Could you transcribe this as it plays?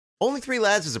Only Three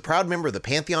Lads is a proud member of the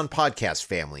Pantheon podcast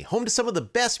family, home to some of the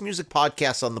best music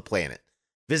podcasts on the planet.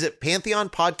 Visit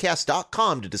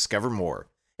pantheonpodcast.com to discover more.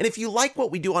 And if you like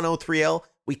what we do on O3L,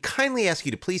 we kindly ask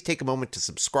you to please take a moment to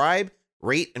subscribe,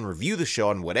 rate, and review the show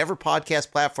on whatever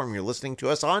podcast platform you're listening to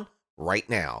us on right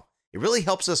now. It really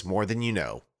helps us more than you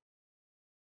know.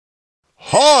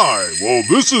 Hi, well,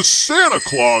 this is Santa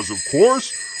Claus, of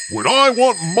course. When I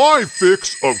want my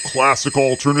fix of classic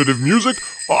alternative music,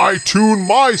 I tune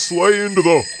my sleigh into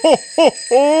the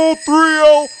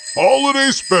O3L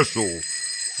Holiday Special.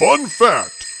 Fun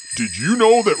fact, did you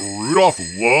know that Rudolph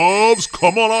loves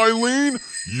Come On Eileen?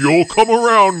 You'll come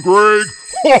around, Greg.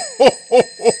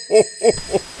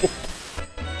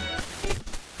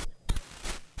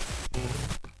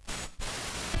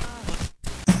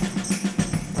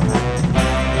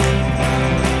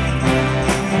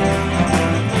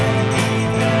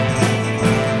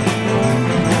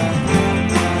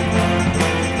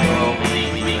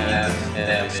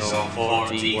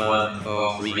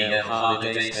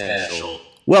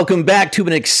 Welcome back to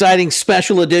an exciting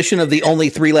special edition of the Only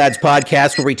Three Lads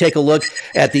podcast, where we take a look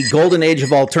at the golden age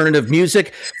of alternative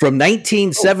music from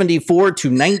 1974 to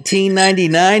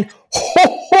 1999.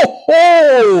 Ho, ho,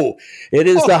 ho! It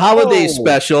is the holiday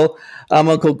special. I'm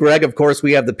Uncle Greg. Of course,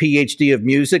 we have the PhD of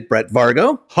music, Brett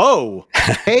Vargo. Ho!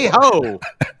 Hey, ho!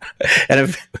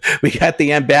 And we got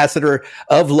the ambassador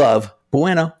of love,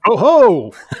 Bueno. Oh,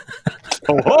 ho!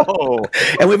 Ho, ho!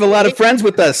 And we have a lot of friends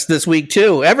with us this week,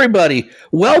 too. Everybody,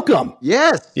 welcome.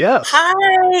 Yes. Yes.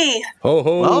 Hi. Ho,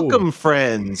 ho. Welcome,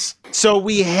 friends. So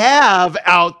we have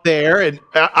out there, and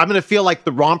I'm going to feel like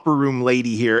the romper room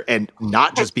lady here, and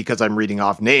not just because I'm reading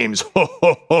off names. Ho,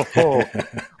 ho, ho, ho.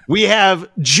 We have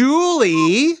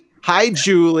Julie. Hi,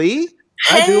 Julie.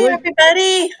 Hey, Julie.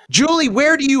 everybody. Julie,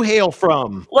 where do you hail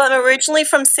from? Well, I'm originally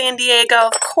from San Diego,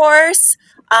 of course,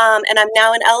 and I'm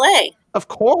now in LA. Of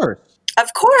course.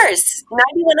 Of course.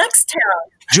 91X town.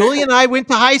 Julie and I went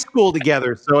to high school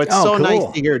together, so it's Oh, so cool.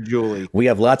 nice to hear Julie. We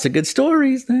have lots of good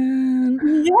stories then.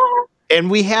 Yeah.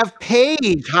 And we have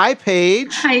Paige. Hi,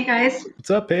 Paige. Hi, you guys. What's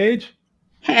up, Paige?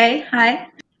 Hey, hi.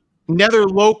 Another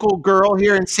local girl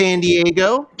here in San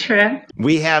Diego. True.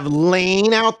 We have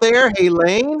Lane out there. Hey,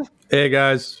 Lane. Hey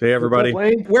guys, hey everybody.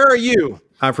 What's up, Wayne? Where are you?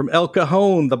 I'm from El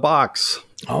Cajon, the box.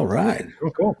 All right.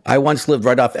 Oh, cool. I once lived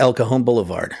right off El Cajon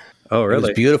Boulevard. Oh, It really?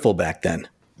 was beautiful back then.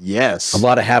 Yes. A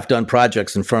lot of half-done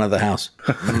projects in front of the house.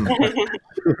 A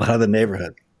lot of the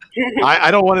neighborhood. I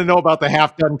don't want to know about the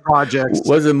half-done projects.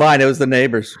 Wasn't mine, it was the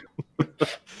neighbors.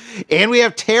 And we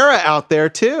have Tara out there,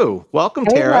 too. Welcome,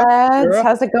 Hey Tara. lads, Tara.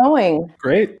 how's it going?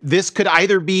 Great. This could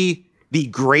either be the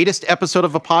greatest episode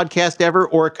of a podcast ever,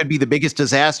 or it could be the biggest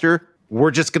disaster.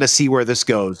 We're just going to see where this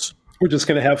goes. We're just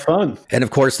going to have fun. And of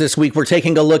course, this week we're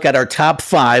taking a look at our top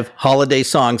 5 holiday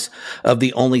songs of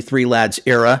the Only Three Lads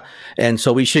era. And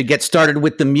so we should get started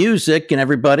with the music. And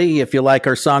everybody, if you like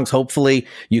our songs, hopefully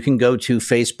you can go to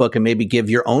Facebook and maybe give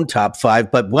your own top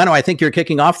 5. But Bueno, I think you're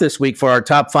kicking off this week for our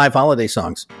top 5 holiday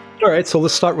songs. All right, so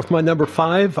let's start with my number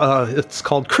 5. It's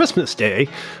called Christmas Day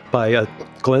by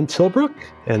Glenn Tilbrook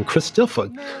and Chris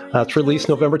Diffwood. It's released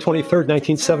November 23rd,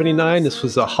 1979. This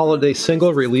was a holiday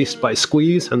single released by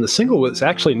Squeeze, and the single was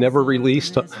actually never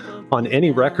released on any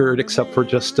record except for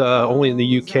just only in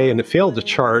the UK, and it failed to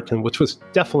chart, and which was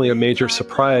definitely a major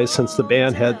surprise since the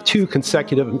band had 2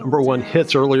 consecutive #1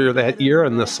 hits earlier that year,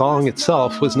 and the song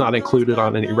itself was not included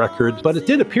on any record, but it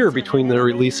did appear between the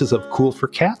releases of Cool for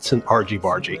Cats and Argy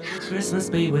Bargy. Christmas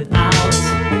be without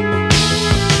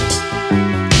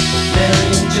Mary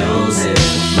and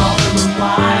Joseph, Malcolm and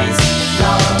Wise,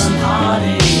 Laurel and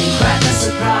Hardy, crack a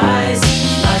surprise,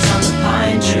 lights on the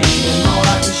pine tree, and more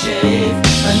out to shave,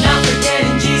 and not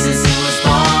forgetting Jesus who was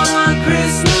born on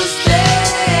Christmas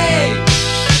Day.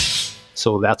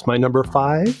 So that's my number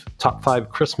 5, top 5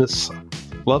 Christmas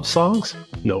love songs.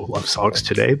 No love songs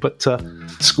today, but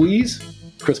Squeeze,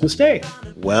 Christmas Day.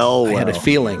 Well, I had a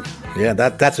feeling. Yeah,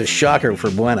 that's a shocker for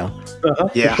Bueno.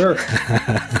 Yeah. For sure.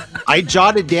 I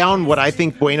jotted down what I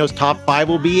think Bueno's top 5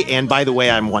 will be, and by the way,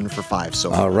 I'm 1 for 5.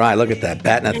 So All right, look at that.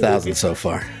 Batting 1,000 so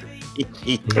far.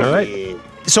 All right.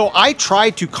 So I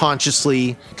tried to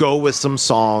consciously go with some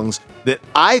songs that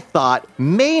I thought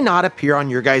may not appear on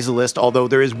your guys' list, although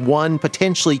there is 1,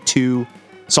 potentially 2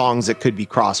 songs that could be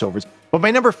crossovers. But my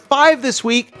number 5 this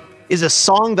week is a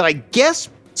song that I guess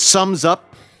sums up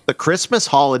the Christmas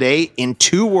holiday in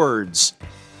 2 words: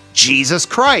 Jesus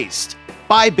Christ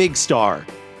by Big Star.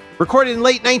 Recorded in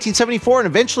late 1974 and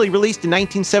eventually released in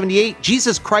 1978,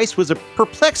 Jesus Christ was a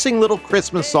perplexing little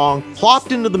Christmas song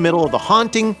plopped into the middle of the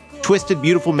haunting, twisted,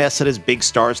 beautiful mess that is Big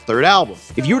Star's third album.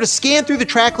 If you were to scan through the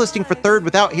track listing for Third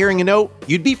without hearing a note,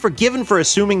 you'd be forgiven for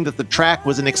assuming that the track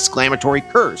was an exclamatory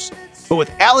curse. But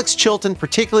with Alex Chilton,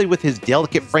 particularly with his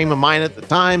delicate frame of mind at the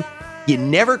time, you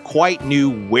never quite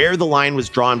knew where the line was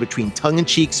drawn between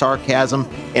tongue-in-cheek sarcasm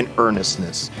and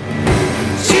earnestness.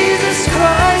 Jesus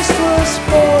Christ was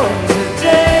born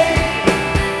today.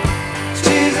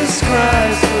 Jesus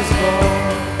Christ was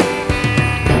born.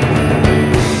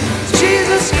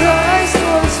 Jesus Christ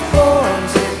was born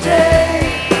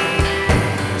today.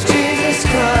 Jesus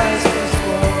Christ was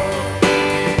born.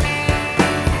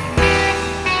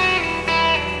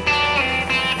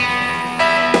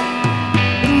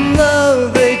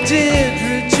 Love, they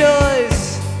did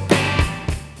rejoice.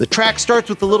 The track starts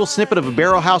with a little snippet of a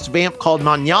barrel house vamp called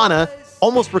Mañana,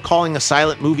 almost recalling a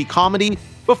silent movie comedy,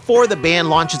 before the band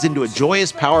launches into a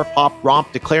joyous power pop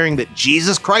romp declaring that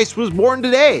Jesus Christ was born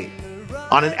today.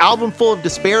 On an album full of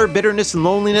despair, bitterness, and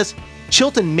loneliness,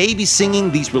 Chilton may be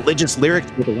singing these religious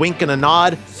lyrics with a wink and a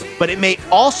nod, but it may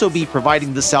also be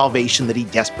providing the salvation that he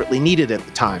desperately needed at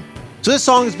the time. So this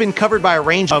song has been covered by a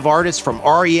range of artists from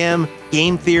R.E.M.,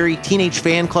 Game Theory, Teenage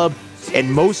Fan Club,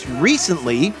 and most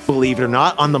recently, believe it or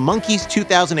not, on the Monkees'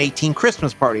 2018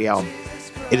 Christmas Party album.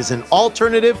 It is an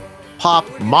alternative, pop,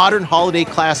 modern holiday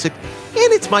classic,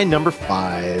 and it's my number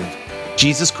 5,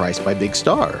 Jesus Christ by Big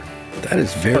Star. That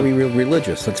is very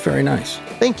religious. That's very nice.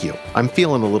 Thank you. I'm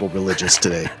feeling a little religious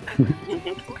today.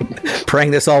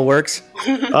 Praying this all works?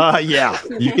 Yeah,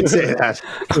 you can say that.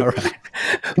 All right.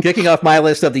 Kicking off my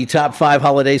list of the top 5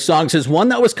 holiday songs is one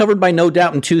that was covered by No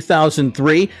Doubt in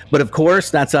 2003, but of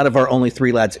course, that's out of our Only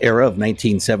Three Lads era of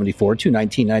 1974 to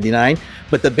 1999.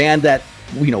 But the band that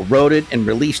wrote it and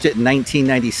released it in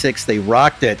 1996, they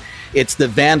rocked it. It's the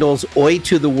Vandals' Oi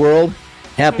to the World.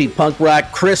 Happy punk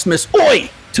rock Christmas. Oi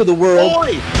to the world.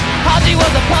 Oi! Haji was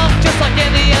a punk just like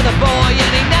any other boy,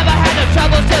 and he never had no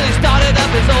troubles till he started up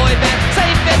his Oi band.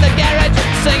 Safe in the garage,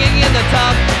 singing in the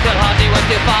tub, till Haji went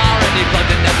too far and he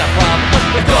plugged in at the pub.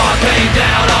 The God came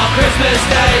down on Christmas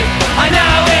Day. I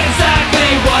know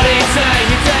exactly what he'd say.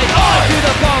 He'd say, Oi to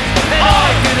the punks and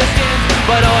Oi to the skins,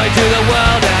 but Oi to the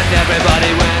world and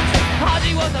everybody wins.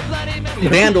 Haji was a bloody man.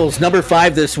 Vandals, number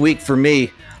 5 this week for me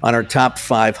on our top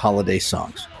 5 holiday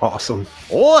songs. Awesome.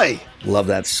 Oi! Love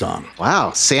that song. Wow,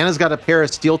 Santa's got a pair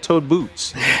of steel-toed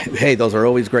boots. Hey, those are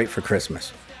always great for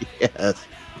Christmas. Yes.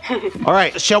 All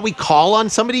right, shall we call on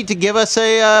somebody to give us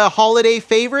a holiday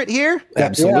favorite here?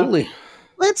 Absolutely.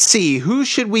 Let's see, who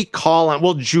should we call on?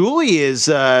 Well, Julie is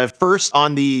first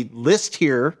on the list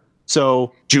here.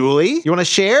 So, Julie, you want to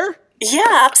share?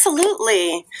 Yeah,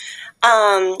 absolutely.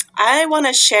 I want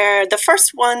to share the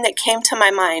first one that came to my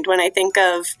mind when I think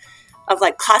of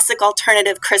like classic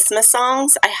alternative Christmas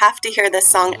songs. I have to hear this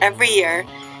song every year,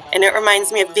 and it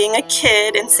reminds me of being a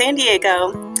kid in San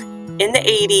Diego in the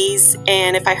 80s.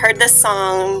 And if I heard this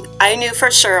song, I knew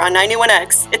for sure on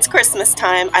 91X, it's Christmas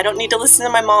time. I don't need to listen to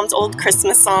my mom's old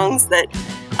Christmas songs. That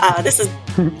this is,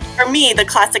 for me, the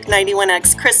classic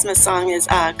 91X Christmas song is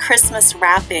Christmas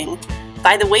Wrapping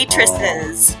by the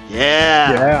Waitresses.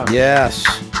 Yeah. Yes.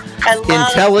 I love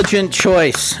Intelligent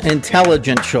choice. Very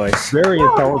intelligent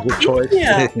choice.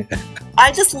 Yeah.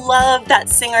 I just love that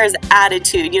singer's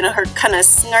attitude, her kind of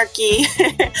snarky,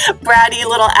 bratty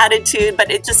little attitude,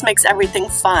 but it just makes everything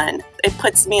fun. It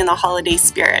puts me in the holiday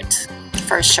spirit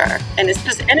for sure. And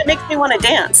it makes me want to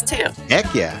dance too.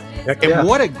 Heck yeah. And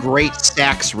what a great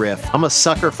sax riff. I'm a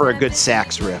sucker for a good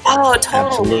sax riff. Oh,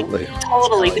 totally. Absolutely.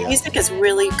 Totally. Oh, The yeah. music is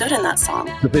really good in that song.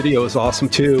 The video is awesome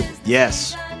too.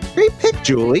 Yes. Great pick,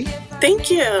 Julie.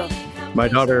 Thank you. My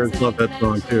daughter loved that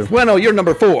song too. Bueno, you're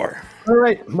number 4. All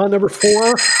right, my number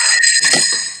 4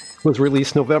 was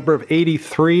released November of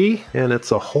 '83, and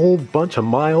it's a whole bunch of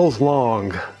miles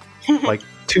long, like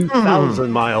 2,000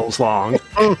 miles long. Yes.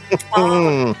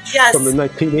 From the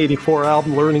 1984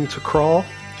 album Learning to Crawl,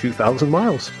 2,000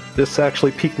 miles. This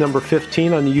actually peaked number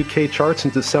 15 on the UK charts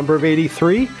in December of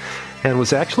 '83, and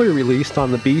was actually released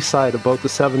on the B-side of both the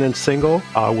 7-inch single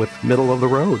with Middle of the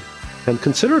Road. And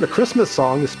considered a Christmas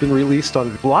song, it's been released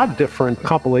on a lot of different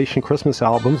compilation Christmas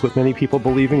albums, with many people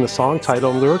believing the song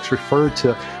title and lyrics referred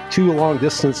to two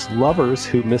long-distance lovers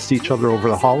who missed each other over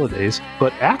the holidays,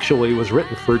 but actually was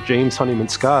written for James Honeyman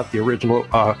Scott, the original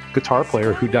guitar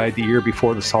player who died the year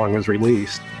before the song was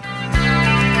released.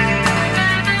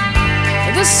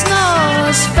 The snow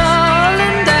is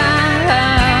falling down.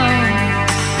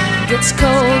 It's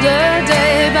colder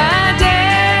day by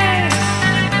day.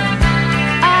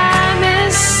 I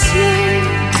miss you.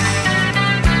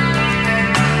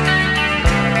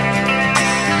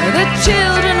 The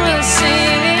children will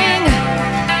sing.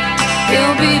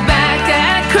 He'll be back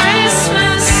at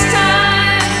Christmas time.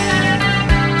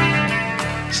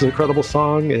 is an incredible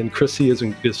song, and Chrissy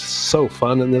is so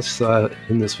fun in this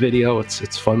video.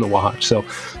 It's fun to watch. So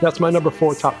that's my number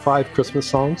 4 top 5 Christmas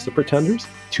songs, The Pretenders,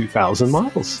 2,000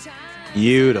 Miles.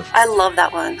 Beautiful. I love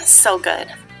that one. So good.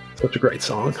 Such a great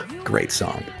song. Great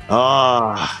song.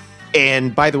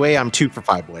 And by the way, I'm 2 for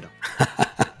 5, Boydo.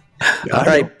 All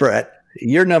right, Brett,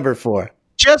 you're number 4.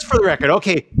 Just for the record.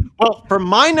 Okay. Well, for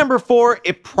my number 4,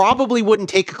 it probably wouldn't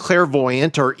take a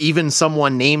clairvoyant or even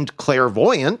someone named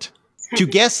Clairvoyant to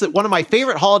guess that one of my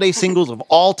favorite holiday singles of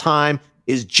all time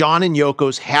is John and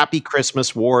Yoko's Happy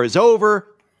Christmas, War is Over.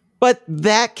 But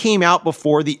that came out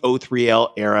before the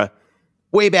O3L era,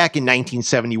 way back in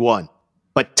 1971.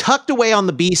 But tucked away on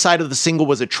the B side of the single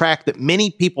was a track that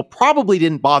many people probably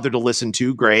didn't bother to listen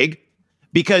to, Greg,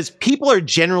 because people are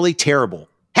generally terrible.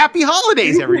 Happy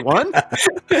holidays, everyone.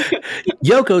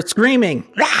 Yoko screaming.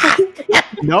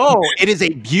 No, it is a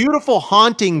beautiful,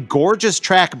 haunting, gorgeous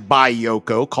track by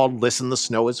Yoko called Listen, the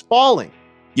Snow is Falling.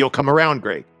 You'll come around,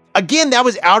 Greg. Again, that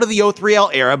was out of the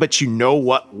O3L era, but you know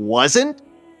what wasn't?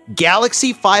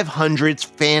 Galaxy 500's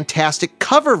fantastic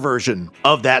cover version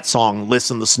of that song,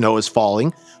 Listen, the Snow is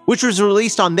Falling, which was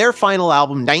released on their final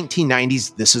album,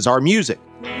 1990's This Is Our Music.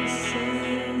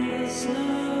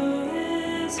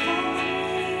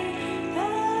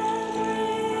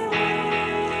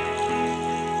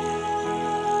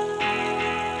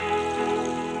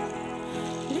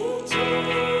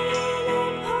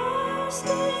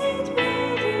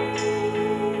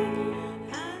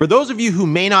 For those of you who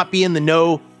may not be in the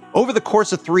know, over the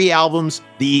course of 3 albums,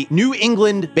 the New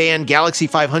England band Galaxy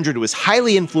 500 was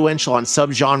highly influential on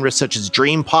subgenres such as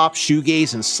dream pop,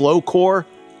 shoegaze, and slowcore,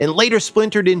 and later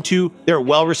splintered into their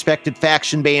well-respected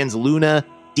faction bands Luna,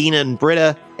 Dina and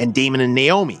Britta, and Damon and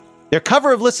Naomi. Their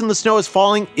cover of Listen, the Snow is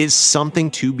Falling is something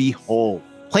to behold.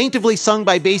 Plaintively sung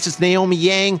by bassist Naomi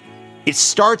Yang, it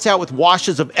starts out with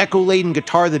washes of echo-laden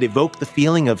guitar that evoke the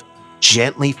feeling of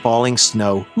gently falling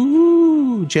snow.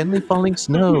 Ooh, gently falling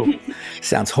snow.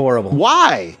 Sounds horrible.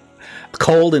 Why?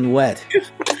 Cold and wet.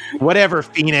 Whatever,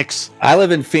 Phoenix. I live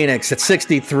in Phoenix. It's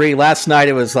 63. Last night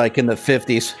it was like in the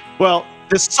 50s. Well,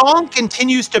 the song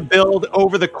continues to build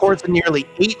over the course of nearly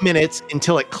 8 minutes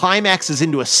until it climaxes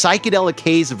into a psychedelic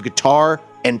haze of guitar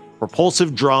and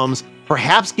propulsive drums,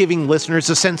 perhaps giving listeners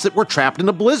a sense that we're trapped in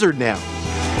a blizzard now.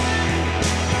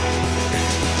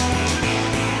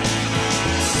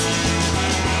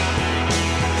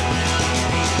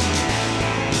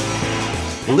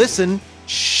 Listen,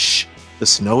 shh, the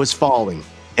snow is falling.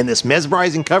 And this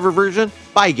mesmerizing cover version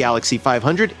by Galaxy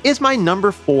 500 is my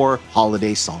number 4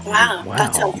 holiday song. Wow,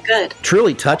 that sounds good.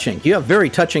 Truly touching. You have very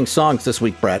touching songs this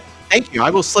week, Brett. Thank you. I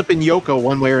will slip in Yoko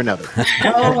one way or another.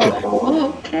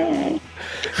 Oh, okay.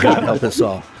 God help us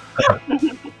all.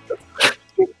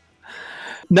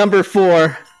 Number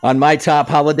 4 on my top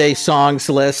holiday songs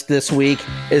list this week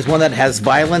is one that has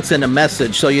violence and a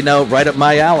message, so you know, right up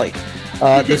my alley.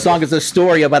 The song is a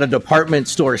story about a department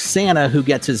store Santa who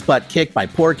gets his butt kicked by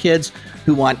poor kids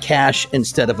who want cash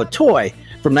instead of a toy.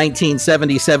 From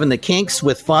 1977, The Kinks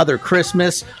with Father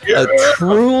Christmas, a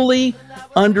truly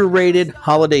underrated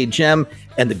holiday gem.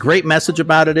 And the great message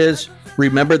about it is,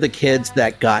 remember the kids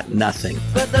that got nothing.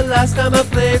 But the last time I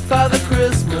played Father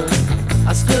Christmas,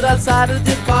 I stood outside a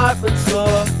department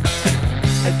store.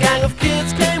 A gang of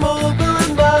kids came over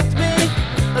and mugged me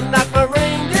and knocked my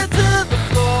reindeer to the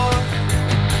floor.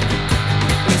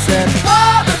 We said,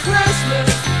 Father Christmas,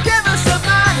 give us some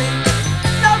money.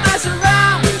 Don't mess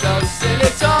around with those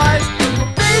silly toys.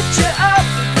 We'll beat you up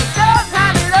if you don't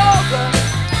hand it over.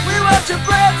 We want your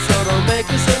bread, so don't make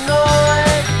us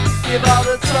annoyed. Give all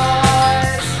the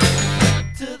toys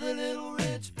to the little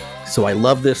rich boy. So I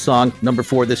love this song. Number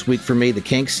 4 this week for me, The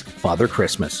Kinks, Father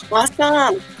Christmas.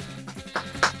 Awesome.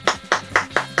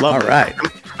 Love All it. right.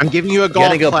 I'm giving you a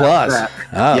golf Getting clap applause. for that.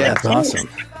 Oh, Yes. that's awesome.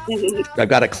 I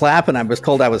got a clap and I was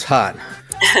told I was hot.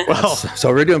 Well,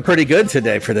 So we're doing pretty good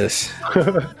today for this.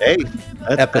 hey,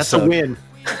 that's a Episode. win.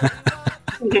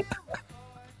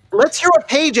 Let's hear what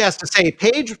Paige has to say.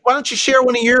 Paige, why don't you share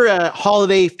one of your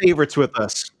holiday favorites with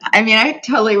us? I mean, I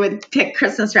totally would pick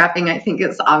Christmas wrapping. I think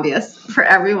it's obvious for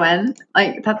everyone.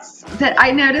 Like that.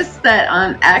 I noticed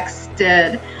that X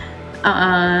did.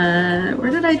 Where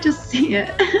did I just see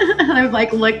it? I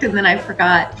like looked and then I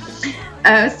forgot.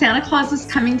 Santa Claus is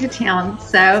coming to town.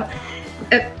 So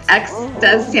if X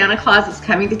does Santa Claus is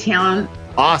coming to town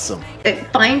Awesome.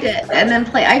 Find it and then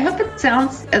play. I hope it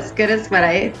sounds as good as what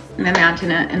I imagine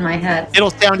it in my head.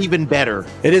 It'll sound even better.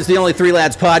 It is the Only Three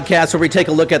Lads podcast, where we take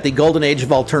a look at the golden age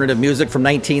of alternative music from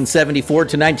 1974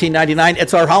 to 1999.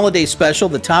 It's our holiday special,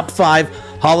 the top 5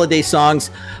 holiday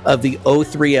songs of the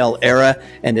O3L era.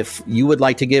 And if you would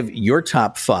like to give your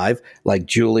top 5, like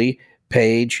Julie,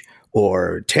 Paige,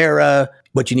 or Tara,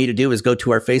 what you need to do is go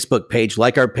to our Facebook page,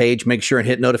 like our page, make sure and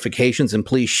hit notifications, and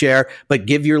please share. But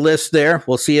give your list there.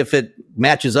 We'll see if it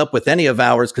matches up with any of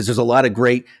ours, because there's a lot of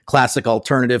great classic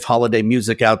alternative holiday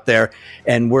music out there.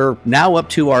 And we're now up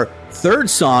to our 3rd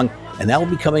song, and that will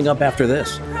be coming up after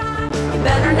this.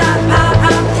 Better not pout,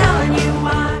 I'm telling you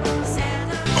why.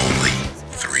 Only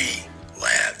 3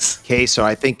 lads. Okay, so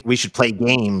I think we should play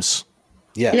games.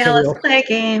 Yeah, let's play a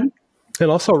game. And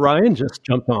also, Ryan just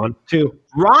jumped on, too.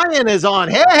 Ryan is on.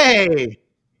 Hey!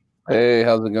 Hey,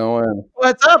 how's it going?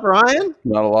 What's up, Ryan?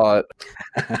 Not a lot.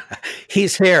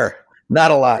 He's here. Not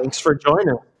a lot. Thanks for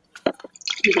joining.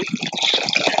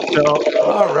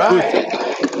 All right.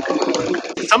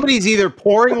 Somebody's either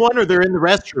pouring one or they're in the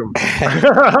restroom.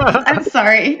 I'm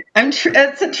sorry.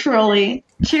 It's a truly.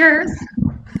 Cheers.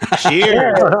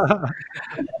 Cheers.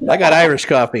 I got Irish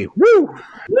coffee. Woo!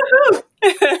 Woohoo!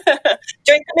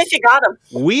 Drink them if you got them.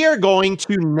 We are going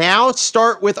to now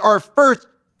start with our first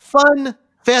fun,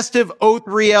 festive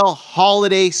O3L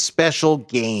holiday special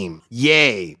game.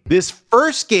 Yay. This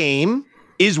first game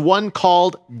is one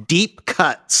called Deep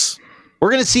Cuts.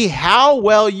 We're going to see how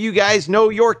well you guys know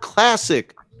your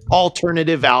classic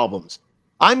alternative albums.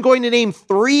 I'm going to name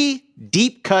 3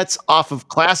 deep cuts off of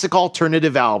classic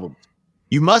alternative albums.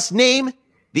 You must name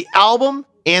the album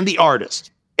and the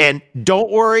artist. And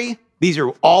don't worry, these are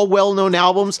all well-known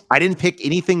albums. I didn't pick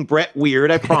anything Brett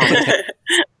weird, I promise.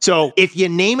 So if you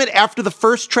name it after the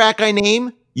first track I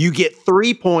name, you get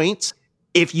 3 points.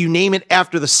 If you name it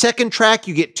after the second track,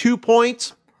 you get 2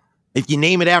 points. If you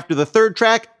name it after the third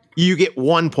track, you get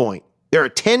 1 point. There are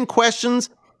 10 questions.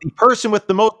 The person with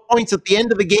the most points at the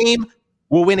end of the game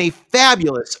will win a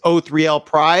fabulous O3L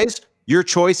prize. Your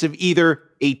choice of either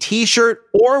a t-shirt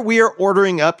or we are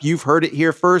ordering up, you've heard it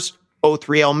here first,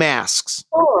 O3L masks.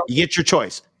 You get your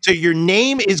choice. So your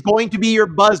name is going to be your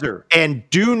buzzer, and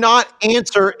do not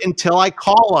answer until I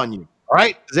call on you. All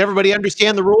right? Does everybody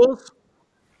understand the rules?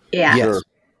 Yeah. Yes.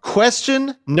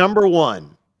 Question number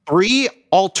 1. 3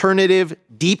 alternative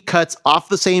deep cuts off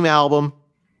the same album.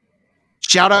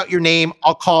 Shout out your name.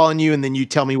 I'll call on you, and then you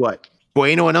tell me what.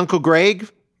 Bueno and Uncle Greg,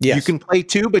 Yes. you can play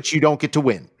too, but you don't get to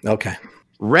win. Okay.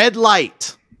 Red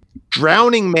Light,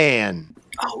 Drowning Man,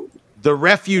 The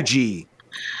Refugee.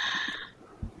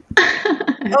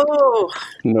 Oh,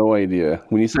 No idea.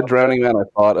 When you said Drowning Man, I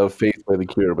thought of Faith by The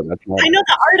Cure, but that's not. I know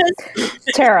the artist.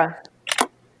 Tara,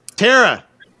 Tara.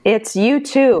 it's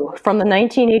U2 from the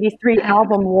 1983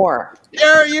 album War.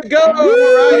 There you go.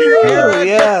 Right here. Oh,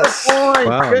 yes.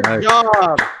 Wow, Good nice.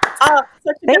 job. Such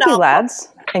a Thank good you, album. lads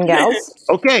and gals.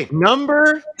 Okay,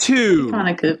 number 2. On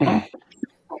a Google.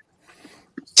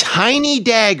 Tiny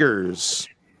Daggers.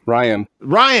 Ryan.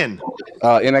 Ryan.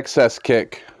 In Excess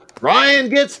Kick. Ryan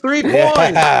gets 3 points. Yeah, look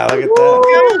at that.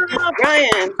 Good job,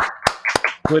 Ryan.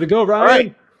 Way to go, Ryan. All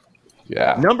right.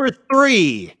 Yeah. Number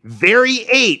 3, Very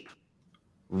Ape.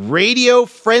 Radio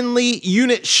Friendly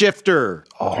Unit Shifter.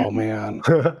 Oh, man.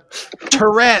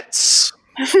 Tourette's.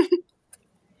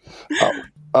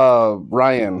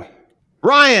 Ryan.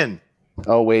 Ryan.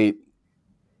 Oh, wait.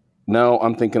 No,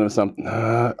 I'm thinking of something.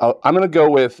 I'm going to go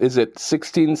with, is it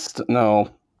 16? No.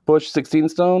 Bush 16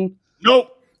 Stone?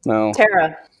 Nope. No.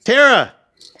 Tara, Tara.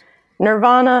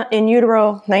 Nirvana in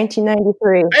Utero,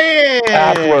 1993. Bam!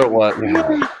 That's where it was.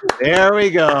 There we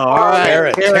go. All right.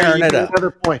 Tara, Tara, tearing you it get up.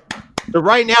 another point. So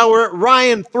right now we're at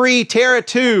Ryan 3, Tara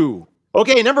 2.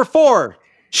 Okay, number 4,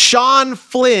 Sean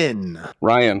Flynn.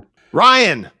 Ryan.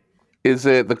 Ryan. Is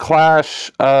it The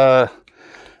Clash? I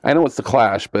know it's The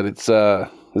Clash, but it's,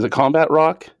 is it Combat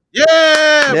Rock? Yeah!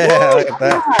 Yeah, Woo! look at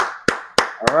that.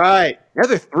 All right.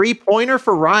 Another 3-pointer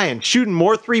for Ryan. Shooting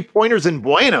more 3-pointers than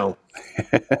Bueno.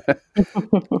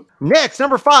 Next,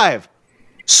 number 5,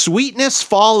 Sweetness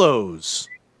Follows.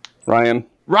 Ryan.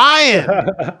 Ryan.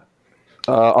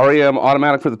 REM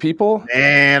Automatic for the People.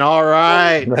 And all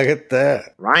right. Look at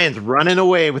that. Ryan's running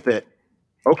away with it.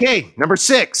 Okay, number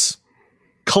 6,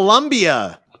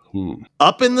 Columbia.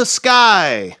 Up in the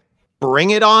Sky. Bring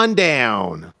It On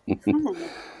Down.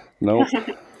 Nope.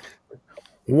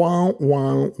 Wah,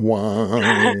 wah,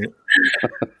 wah.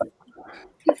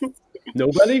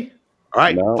 Nobody? All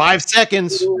right, No. 5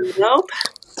 seconds. Nope.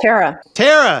 Tara,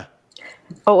 Tara.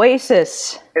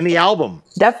 Oasis, In the album.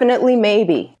 Definitely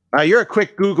Maybe. You're a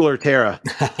quick Googler, Tara.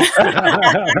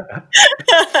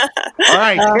 All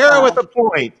right, Tara with a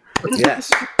point.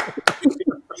 Yes.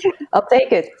 I'll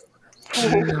take it.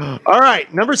 All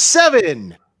right, number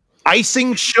 7,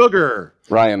 Icing Sugar.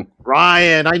 Ryan.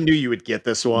 Ryan, I knew you would get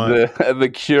this one.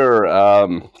 The Cure.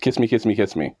 Kiss Me, Kiss Me,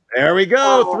 Kiss Me. There we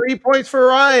go. 3 points for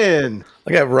Ryan.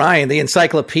 Look at Ryan, the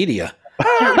encyclopedia.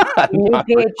 New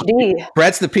PhD.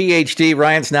 Brett's the PhD.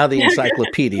 Ryan's now the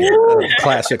encyclopedia of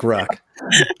classic rock.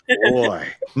 Boy.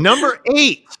 Number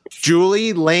 8,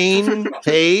 Julie, Lane,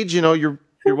 Paige. You know, you're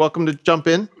welcome to jump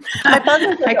in.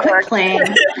 I quit playing.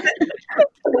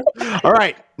 All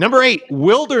right. Number 8,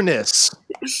 Wilderness.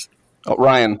 Oh,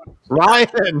 Ryan.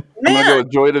 Ryan. I'm going to go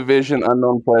with Joy Division,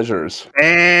 Unknown Pleasures.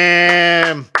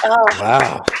 And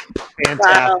Wow. fantastic.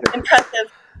 Wow,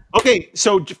 impressive. Okay,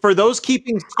 so for those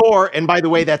keeping score, and by the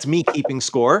way, that's me keeping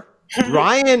score,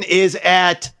 Ryan is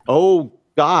at,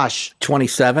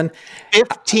 27.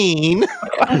 15.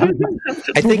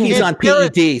 I think he's on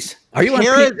PEDs. Are you on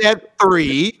Tara's at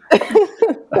 3.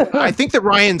 I think that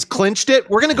Ryan's clinched it.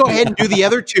 We're going to go ahead and do the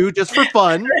other 2 just for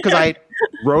fun, because I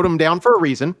wrote them down for a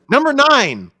reason. Number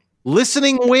 9,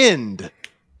 Listening Wind.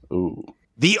 Ooh.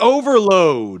 The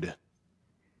Overload.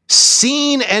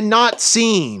 Seen and Not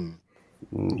Seen.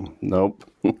 Nope.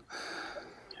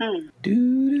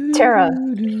 Tara.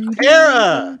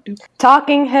 Tara.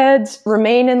 Talking Heads,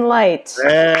 Remain in Light.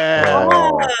 Yeah.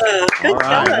 Good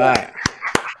All right.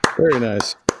 Very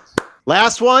nice.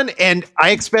 Last one, and I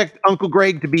expect Uncle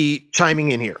Greg to be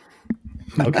chiming in here.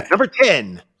 Okay. Number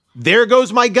 10, There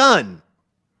Goes My Gun.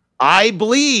 I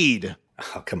Bleed.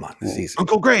 Oh, come on. This is easy.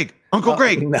 Uncle Greg. Uncle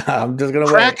Greg. No, I'm just going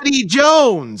to wait. Crackety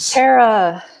Jones.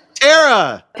 Tara.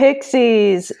 Tara.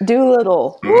 Pixies,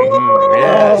 Doolittle.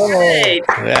 Yes.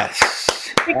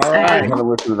 Yes. All right. I haven't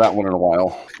listened to that one in a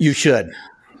while. You should.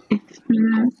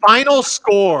 Final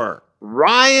score.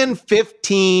 Ryan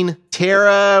 15.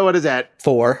 Tara, what is that?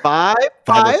 4. 5?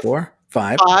 5 or 4?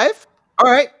 5. 5.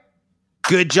 All right.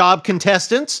 Good job,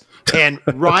 contestants. And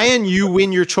Ryan, you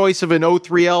win your choice of an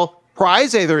O3L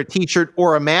prize, either a t-shirt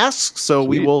or a mask. So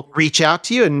we will reach out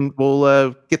to you and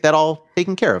we'll get that all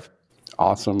taken care of.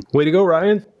 Awesome. Way to go,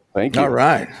 Ryan. Thank you. All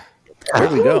right. There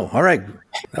we go. All right.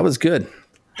 That was good.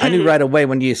 I knew right away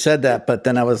when you said that, but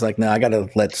then I was like, no, I got to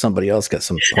let somebody else get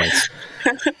some points.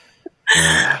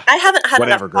 I haven't had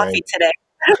Whatever, enough coffee today.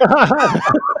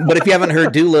 But if you haven't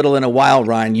heard Doolittle in a while,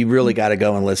 Ryan, you really got to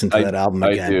go and listen to that album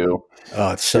again. I do.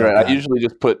 Oh, it's so You're right. good. I usually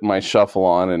just put my shuffle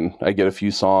on and I get a few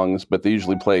songs, but they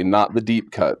usually play not the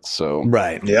deep cuts. So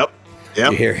Right. Yep. You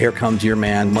hear, Here Comes Your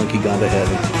Man, Monkey Gone to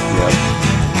Heaven. Yep.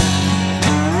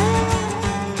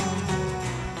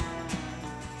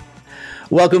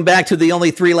 Welcome back to the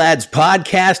Only Three Lads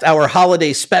podcast, our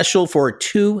holiday special for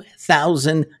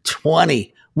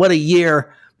 2020. What a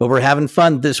year. But we're having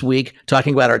fun this week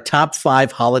talking about our top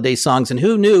 5 holiday songs. And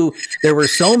who knew there were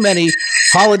so many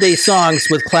holiday songs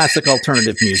with classic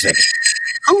alternative music?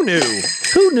 Who knew?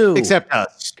 Who knew? Except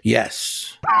us.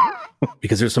 Yes.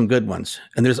 Because there's some good ones.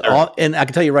 And and I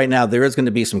can tell you right now, there is going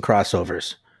to be some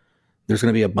crossovers. There's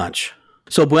going to be a bunch.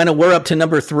 So, Buena, we're up to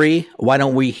number 3. Why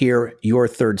don't we hear your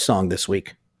third song this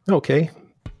week? Okay.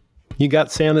 You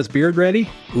got Santa's Beard ready?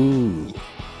 Ooh.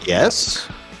 Yes.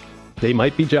 They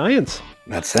Might Be Giants.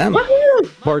 That's them. March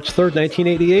 3rd,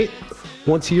 1988.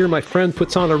 Once a year, my friend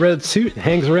puts on a red suit and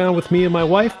hangs around with me and my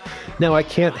wife. Now I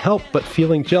can't help but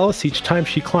feeling jealous each time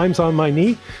she climbs on my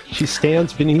knee. She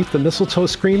stands beneath the mistletoe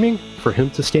screaming for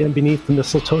him to stand beneath the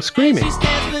mistletoe screaming. She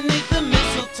stands beneath the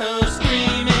mistletoe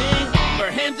screaming for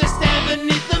him to stand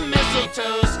beneath the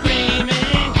mistletoe screaming.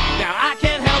 Now I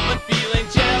can't help but feeling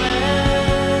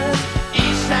jealous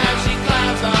each time she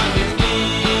climbs on his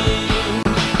knee.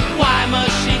 Why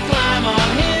must she climb on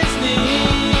his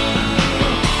knee?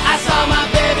 I saw my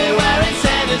baby wearing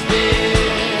Santa's beard.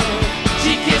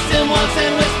 She kissed him once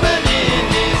and whispered in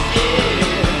his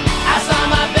ear. I saw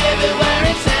my baby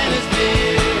wearing Santa's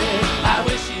beard. I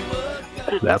wish she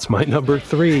would. That's my number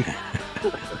 3.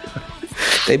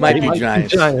 They Might Be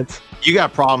Giants. You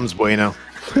got problems, Bueno.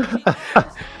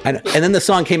 And then the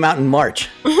song came out in March.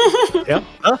 Yep,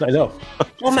 I know.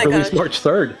 Oh my Released gosh. March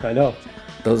 3rd. I know.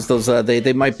 Those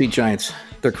They Might Be Giants.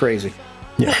 They're crazy.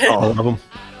 Yeah, all of them.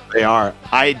 They are.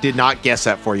 I did not guess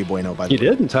that for you, Bueno, by the You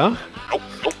way. didn't, huh?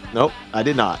 Nope, I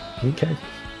did not. Okay.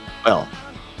 Well,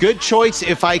 good choice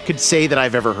if I could say that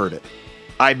I've ever heard it.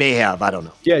 I may have. I don't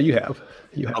know. Yeah, you have.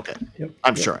 You have. Okay. Yep.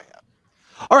 I'm sure I have.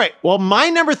 All right. Well, my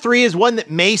number 3 is one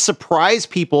that may surprise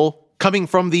people coming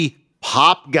from the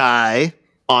pop guy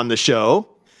on the show.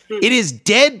 It is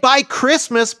Dead by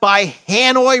Christmas by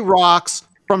Hanoi Rocks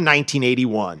from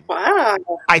 1981. Wow.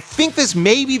 I think this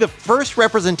may be the first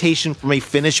representation from a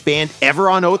Finnish band ever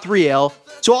on O3L,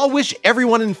 so I'll wish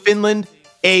everyone in Finland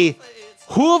a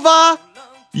Huva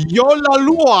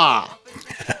Yolalua.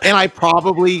 And I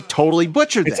probably totally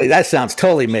butchered that. That sounds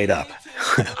totally made up.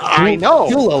 I know.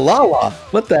 Hulalala.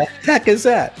 What the heck is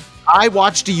that? I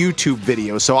watched a YouTube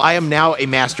video, so I am now a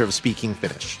master of speaking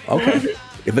Finnish. Okay.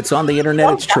 If it's on the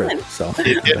internet, it's true. So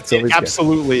that's always it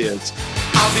absolutely is.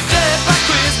 I'll be dead by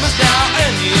Christmas now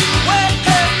anyway.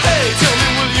 Hey, tell me,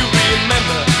 will you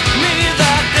remember me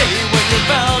that day when you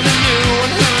found a new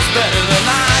one who's better than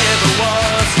I ever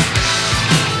was?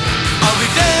 I'll be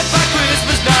dead by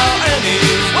Christmas now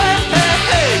anyway.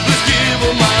 Hey, please give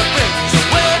all my friends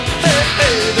away.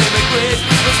 Hey, they make great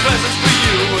Christmas presents for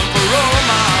you and for all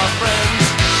my friends.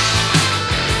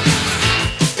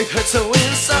 It hurts so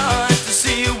inside to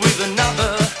see you with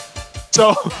another.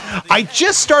 So I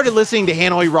just started listening to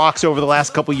Hanoi Rocks over the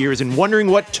last couple years and wondering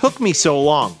what took me so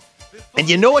long. And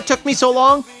you know what took me so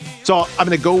long? So I'm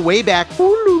going to go way back.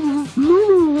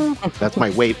 That's my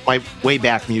way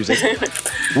back music.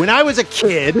 When I was a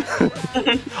kid,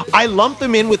 I lumped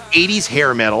them in with 80s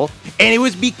hair metal. And it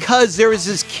was because there was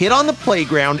this kid on the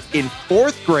playground in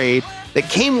 4th grade that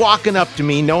came walking up to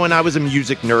me, knowing I was a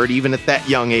music nerd, even at that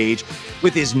young age,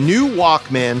 with his new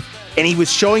Walkman. And he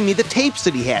was showing me the tapes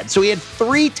that he had. So he had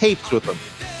 3 tapes with him.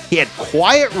 He had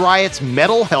Quiet Riot's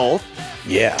Metal Health,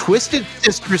 Twisted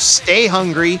Sister's Stay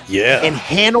Hungry, and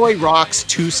Hanoi Rock's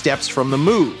 2 Steps from the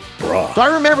Mood. Bruh. So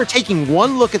I remember taking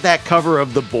one look at that cover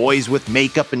of the boys with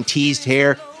makeup and teased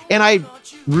hair, and I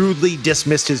rudely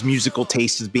dismissed his musical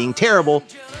taste as being terrible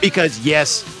because,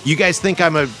 yes, you guys think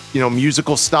I'm a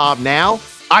musical snob now?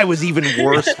 I was even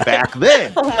worse back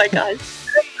then. Oh my God.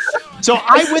 So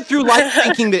I went through life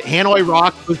thinking that Hanoi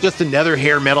Rock was just another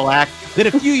hair metal act. Then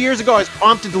a few years ago, I was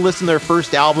prompted to listen to their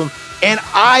first album, and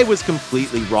I was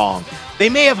completely wrong. They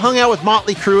may have hung out with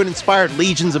Motley Crue and inspired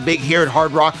legions of big-haired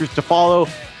hard rockers to follow,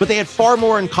 but they had far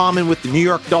more in common with the New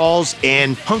York Dolls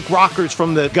and punk rockers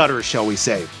from the gutter, shall we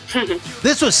say.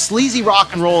 This was sleazy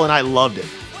rock and roll, and I loved it.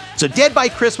 So Dead by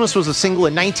Christmas was a single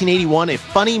in 1981, a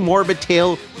funny, morbid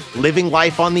tale, living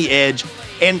life on the edge,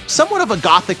 and somewhat of a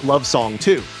gothic love song,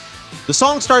 too. The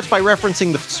song starts by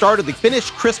referencing the start of the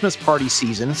Finnish Christmas party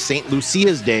season, St.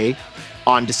 Lucia's Day,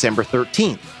 on December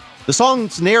 13th. The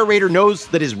song's narrator knows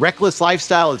that his reckless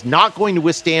lifestyle is not going to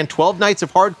withstand 12 nights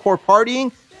of hardcore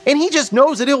partying, and he just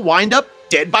knows that he'll wind up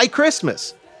dead by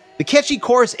Christmas. The catchy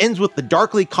chorus ends with the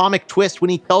darkly comic twist when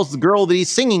he tells the girl that he's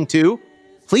singing to,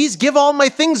 "Please give all my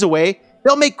things away.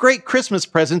 They'll make great Christmas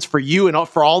presents for you and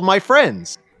for all my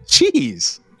friends."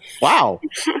 Jeez. Wow.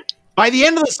 By the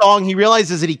end of the song, he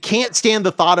realizes that he can't stand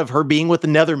the thought of her being with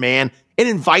another man and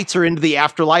invites her into the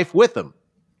afterlife with him.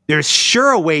 "There's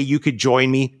sure a way you could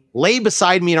join me. Lay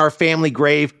beside me in our family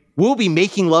grave. We'll be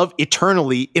making love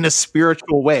eternally in a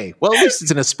spiritual way." Well, at least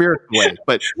it's in a spiritual way,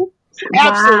 but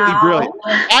absolutely brilliant.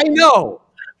 I know.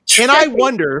 And I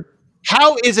wonder,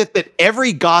 how is it that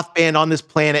every goth band on this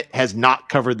planet has not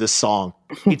covered this song?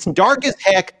 It's dark as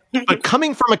heck, but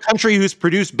coming from a country who's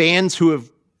produced bands who have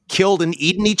killed and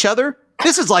eaten each other,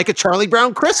 this is like a Charlie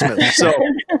Brown Christmas. So,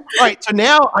 all right, so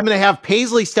now I'm going to have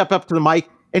Paisley step up to the mic,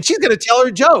 and she's going to tell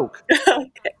her joke.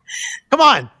 Okay. Come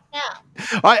on.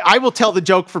 Yeah. I will tell the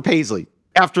joke for Paisley.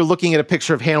 After looking at a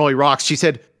picture of Hanoi Rocks, she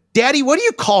said, "Daddy, what do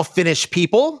you call Finnish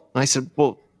people?" And I said,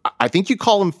 "Well, I think you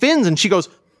call them Finns." And she goes,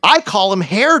 "I call them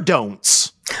hair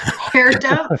don'ts." Hair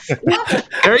don'ts.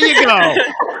 There you go.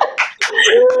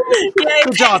 Yay,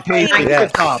 Good job, Paisley.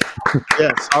 Yes. Good job.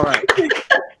 Yes. All right.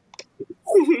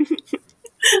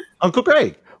 Uncle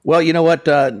Greg. Well, you know what?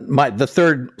 The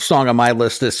third song on my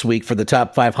list this week for the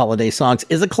top 5 holiday songs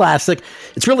is a classic.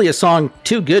 It's really a song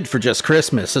too good for just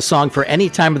Christmas, a song for any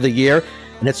time of the year,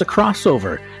 and it's a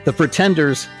crossover. The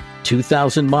Pretenders'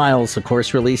 2,000 Miles, of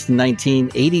course, released in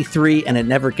 1983, and it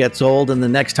never gets old. And the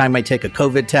next time I take a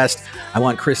COVID test, I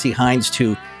want Chrissy Hines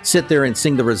to sit there and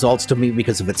sing the results to me,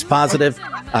 because if it's positive,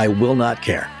 I will not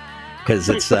care, because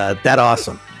it's that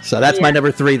awesome. So that's my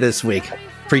number 3 this week.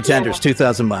 Pretenders,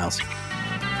 2,000 Miles.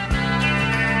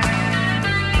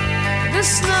 The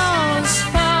snow's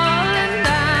falling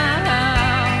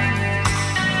down,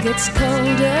 gets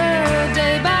colder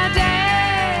day by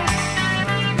day.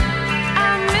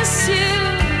 I miss you.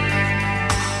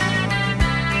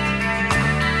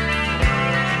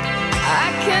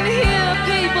 I can hear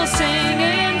people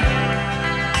singing.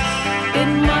 It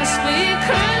must be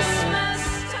Christmas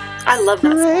time. I love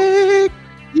that song.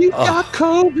 You got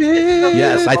COVID.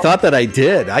 Yes, I thought that I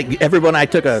did. I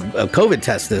took a COVID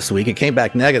test this week. It came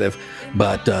back negative,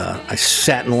 but I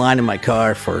sat in line in my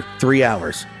car for 3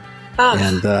 hours. Oh.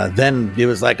 And then it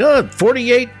was like,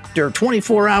 48 after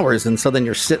 24 hours. And so then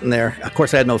you're sitting there. Of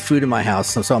course, I had no food in my house,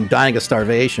 so I'm dying of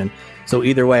starvation. So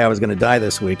either way, I was going to die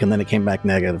this week, and then it came back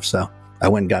negative. So I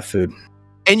went and got food.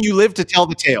 And you live to tell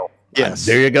the tale. Yes.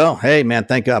 There you go. Hey, man,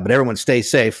 thank God. But everyone stay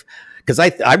safe, because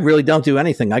I really don't do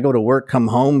anything. I go to work, come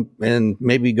home, and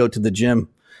maybe go to the gym.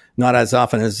 Not as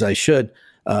often as I should.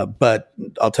 But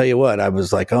I'll tell you what, I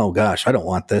was like, oh, gosh, I don't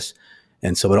want this.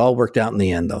 And so it all worked out in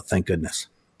the end, though. Thank goodness.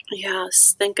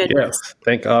 Yes, thank goodness. Yes,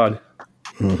 thank God.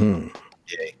 Mm-hmm.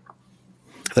 Yay.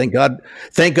 Thank God.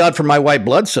 Thank God for my white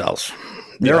blood cells.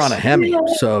 They're on a Hemi,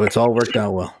 so it's all worked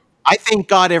out well. I thank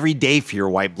God every day for your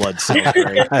white blood cells.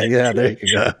 Right? Yeah, there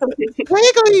you go.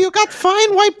 Gregory, you got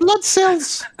fine white blood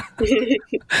cells.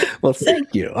 Well,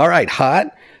 thank you. All right,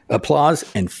 hot, applause,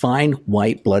 and fine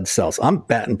white blood cells. I'm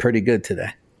batting pretty good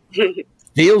today.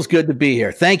 Feels good to be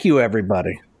here. Thank you,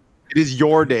 everybody. It is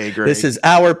your day, Greg. This is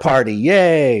our party.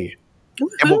 Yay.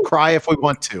 And we'll cry if we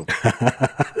want to.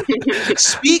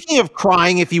 Speaking of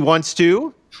crying if he wants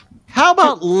to, how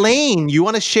about Lane? You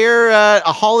want to share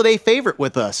a holiday favorite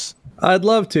with us? I'd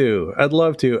love to.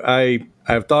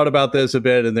 I've thought about this a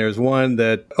bit, and there's one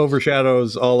that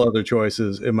overshadows all other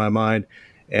choices in my mind.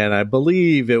 And I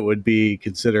believe it would be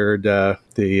considered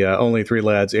the Only Three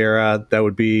Lads era. That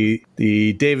would be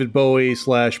the David Bowie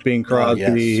 / Bing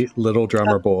Crosby Little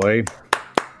Drummer Boy.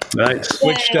 Nice.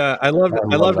 Which I loved.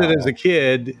 I loved it as a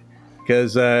kid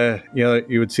because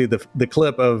you would see the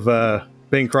clip of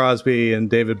Bing Crosby and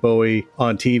David Bowie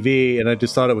on TV, and I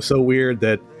just thought it was so weird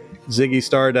that Ziggy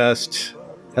Stardust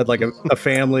had like a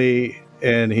family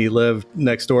and he lived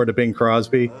next door to Bing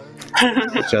Crosby,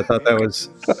 which I thought that was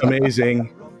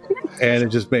amazing. And it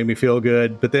just made me feel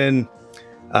good. But then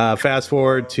fast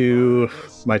forward to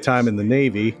my time in the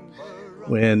Navy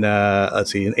when,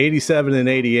 in 87 and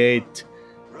 88,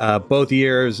 both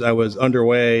years I was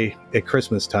underway at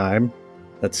Christmas time.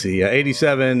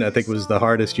 87, I think, was the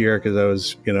hardest year because I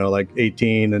was, like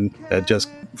 18 and had just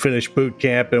finished boot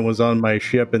camp and was on my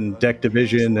ship in deck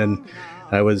division. And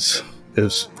it was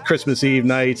Christmas Eve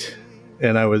night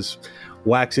and I was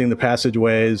waxing the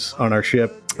passageways on our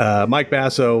ship. Mike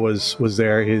Basso was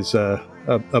there. He's a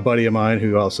buddy of mine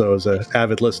who also is an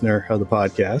avid listener of the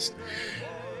podcast.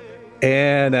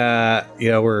 And,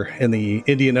 we're in the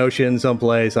Indian Ocean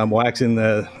someplace. I'm waxing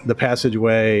the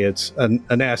passageway. It's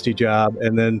a nasty job.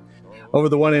 And then over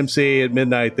the 1MC at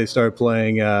midnight, they started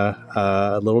playing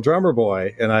Little Drummer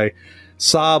Boy. And I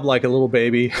sobbed like a little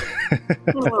baby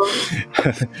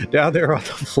down there on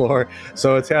the floor.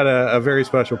 So it's had a very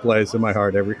special place in my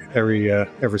heart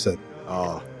ever since.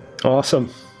 Oh, awesome.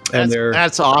 And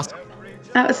that's awesome.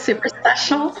 That was super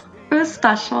special. It was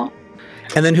special.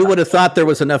 And then who would have thought there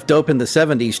was enough dope in the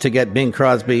 70s to get Bing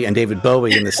Crosby and David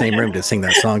Bowie in the same room to sing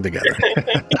that song together?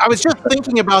 I was just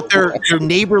thinking about their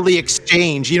neighborly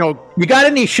exchange. You got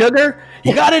any sugar?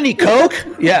 You got any Coke?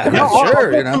 Yeah,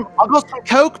 sure. I'll go some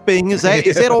Coke, Bing. Is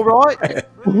that all right?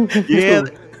 Yeah.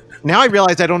 Now I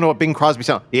realize I don't know what Bing Crosby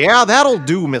sounds. Yeah, that'll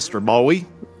do, Mr. Bowie.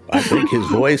 I think his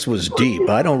voice was deep.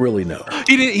 I don't really know.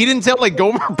 He didn't sound like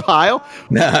Gomer Pyle?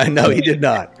 No, he did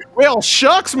not. Well,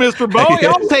 shucks, Mr. Bowie,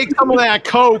 I'll take some of that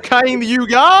cocaine that you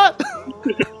got.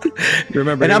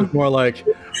 Remember, and I'm more like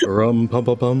rum pum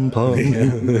pum pum pum.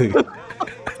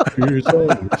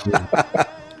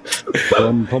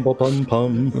 Pum pum pum pum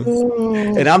pum.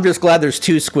 And I'm just glad there's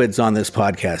two squids on this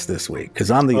podcast this week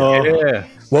because I'm the. Yeah.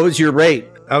 What was your rate?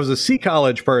 I was a Sea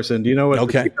College person. Do you know what?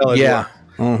 Okay. Sea College was?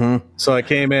 Mm-hmm. So I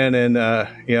came in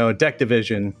and deck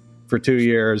division for 2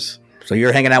 years. So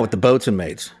you're hanging out with the boatswain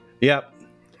mates. Yep.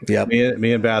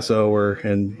 Me and Basso were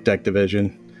in deck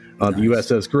division on the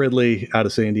USS Gridley out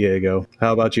of San Diego.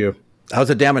 How about you? I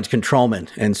was a damage controlman,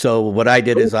 and so what I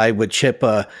did is I would chip.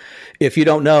 If you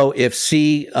don't know, if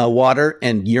sea water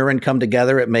and urine come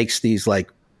together, it makes these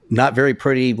like not very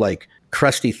pretty, like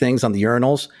crusty things on the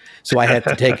urinals. So I had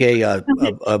to take a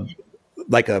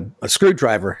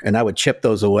screwdriver, and I would chip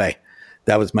those away.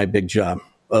 That was my big job,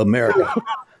 America.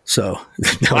 So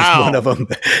that was one of them.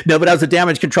 No, but I was a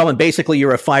damage controlman. Basically,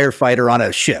 you're a firefighter on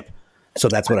a ship. So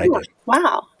that's what I did.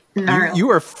 Wow. You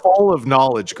are full of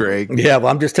knowledge, Greg. Yeah, well,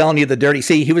 I'm just telling you the dirty.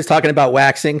 See, he was talking about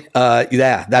waxing.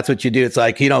 Yeah, that's what you do. It's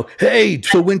like, hey,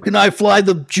 so when can I fly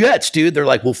the jets, dude? They're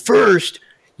like, well, first,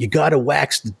 you got to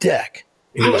wax the deck.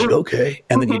 And you're like, okay.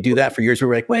 And then you do that for years.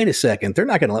 We're like, wait a second. They're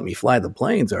not going to let me fly the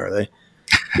planes, are they?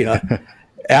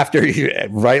 After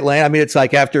right land. I mean, it's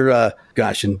like after, in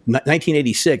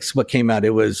 1986, what came out? It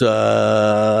was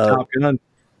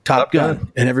Top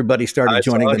Gun, and everybody started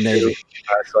joining the Navy.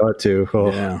 I saw it too.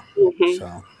 Oh. Yeah. Mm-hmm.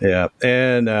 So. Yeah.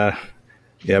 And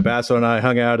Basso and I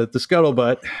hung out at the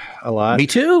Scuttlebutt a lot. Me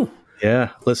too.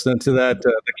 Yeah. Listening to that,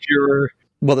 The Cure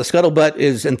Well, the Scuttlebutt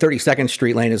is in 32nd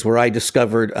Street Lane is where I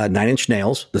discovered Nine Inch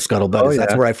Nails. The Scuttlebutt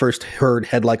that's where I first heard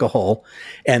Head Like a Hole,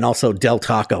 and also Del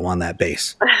Taco on that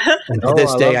bass. And to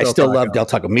this day, I still love Del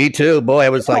Taco. Me too. Boy, I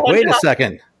was like, wait a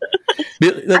second.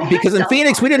 Because in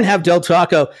Phoenix, we didn't have Del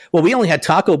Taco. Well, we only had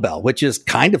Taco Bell, which is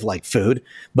kind of like food,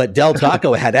 but Del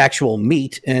Taco had actual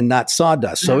meat and not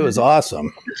sawdust. So it was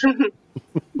awesome.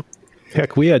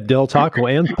 Heck, we had Del Taco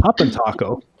and Poppin'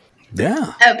 Taco.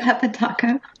 Yeah. Oh, Peppa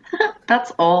Taco.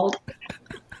 That's old.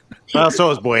 Well, so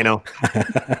is Bueno.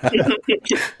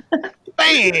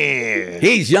 Bam!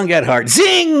 He's young at heart.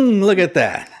 Zing! Look at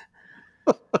that.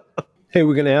 Hey,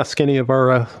 we're going to ask any of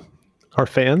our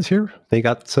fans here. They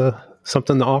got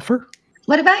something to offer?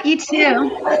 What about you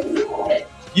two?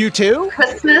 You too?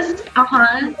 Christmas,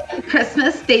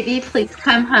 Christmas, baby, please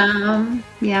come home.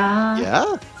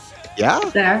 Yeah.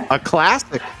 There. A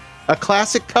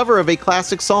classic cover of a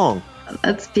classic song.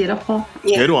 That's beautiful.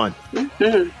 Yeah. Good one.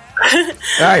 Mm-hmm.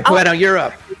 All right, Bueno, you're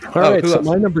up. All right, so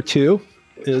my number 2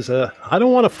 is I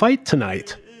Don't Want to Fight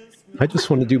Tonight. I just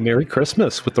want to do Merry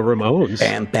Christmas with the Ramones.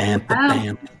 Bam, bam,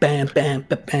 bam, bam, bam,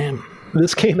 bam, bam.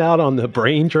 This came out on the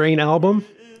Brain Drain album,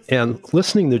 and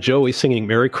listening to Joey singing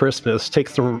Merry Christmas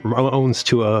takes the Ramones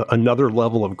to another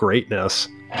level of greatness.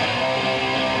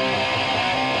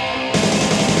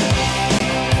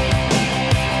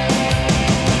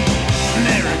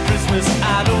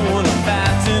 I don't wanna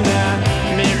fight tonight.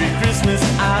 Merry Christmas,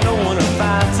 I don't wanna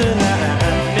fight tonight.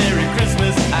 Merry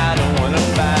Christmas, I don't wanna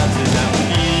fight tonight with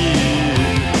you.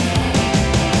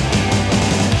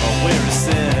 Where is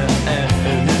Santa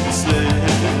and his sleigh?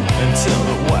 And tell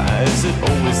her why is it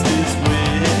always this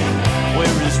way?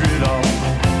 Where is Rudolph?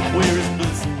 Where is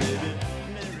Blitzen,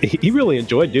 baby? He really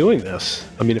enjoyed doing this.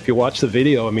 I mean, if you watch the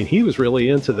video, I mean, he was really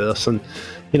into this, and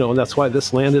and that's why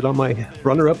this landed on my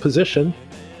runner-up position.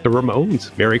 The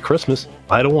Ramones, Merry Christmas.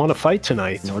 I don't want to fight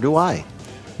tonight. Nor do I.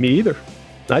 Me either.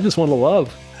 I just want to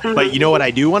love. But you know what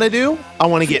I do want to do? I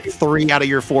want to get 3 out of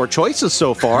your 4 choices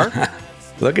so far.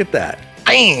 Look at that.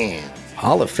 Bam!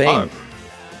 Hall of Fame.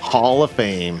 Hall of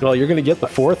Fame. Well, you're going to get the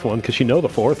 4th one because you know the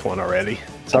 4th one already.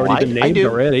 It's already been named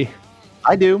already.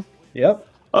 I do. Yep.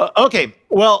 Okay.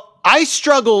 Well, I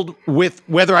struggled with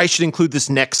whether I should include this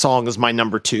next song as my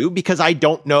number 2 because I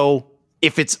don't know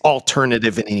if it's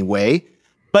alternative in any way.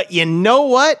 But you know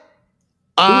what?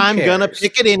 I'm going to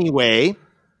pick it anyway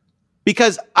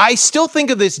because I still think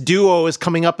of this duo as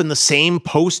coming up in the same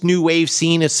post-new wave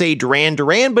scene as, say, Duran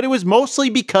Duran, but it was mostly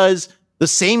because the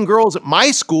same girls at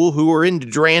my school who were into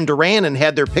Duran Duran and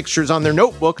had their pictures on their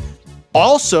notebook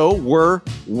also were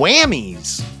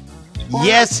Whammies.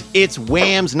 Yes, it's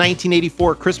Wham's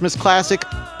 1984 Christmas classic,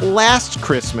 Last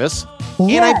Christmas,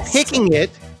 and I'm picking it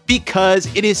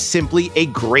because it is simply a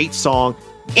great song.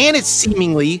 And it's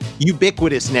seemingly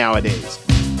ubiquitous nowadays.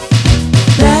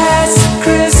 Last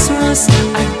Christmas,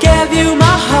 I gave you my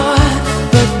heart,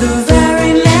 but the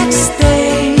very next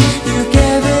day, you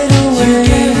gave it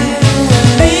away.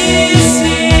 This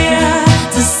year,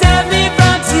 to save me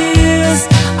from tears,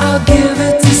 I'll give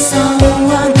it to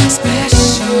someone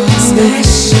special.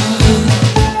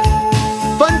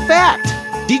 Fun fact,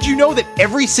 did you know that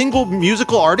every single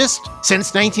musical artist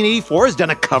since 1984 has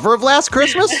done a cover of Last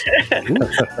Christmas?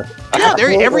 Yeah,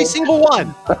 every single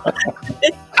one.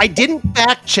 I didn't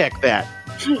fact check that,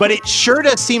 but it sure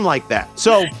does seem like that.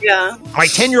 So, my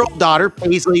 10-year-old daughter,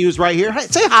 Paisley, who's right here.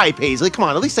 Say hi, Paisley. Come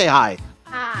on, at least say hi.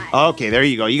 Hi. Okay, there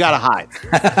you go. You got a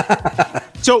hi.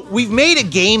 So, we've made a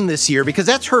game this year because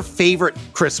that's her favorite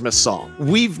Christmas song.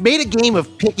 We've made a game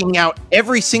of picking out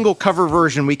every single cover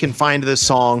version we can find of this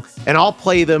song, and I'll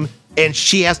play them, and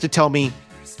she has to tell me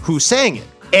who sang it.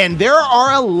 And there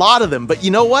are a lot of them, but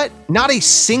you know what? Not a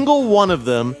single one of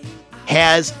them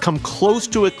has come close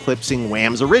to eclipsing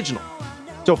Wham's original.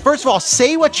 So first of all,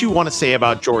 say what you want to say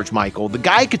about George Michael. The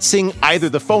guy could sing either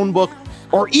the phone book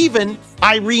or even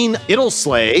Irene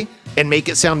Iddlesley and make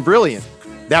it sound brilliant.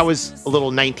 That was a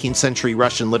little 19th century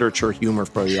Russian literature humor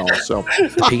for y'all. So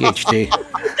PhD.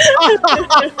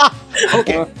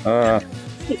 Okay.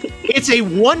 It's a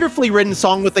wonderfully written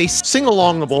song with a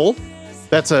sing-alongable,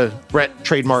 that's a Brett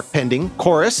trademark pending,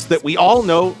 chorus that we all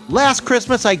know. Last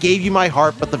Christmas I gave you my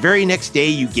heart, but the very next day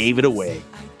you gave it away.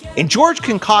 And George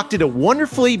concocted a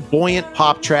wonderfully buoyant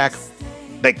pop track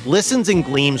that glistens and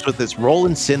gleams with this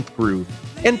rolling synth groove.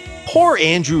 And poor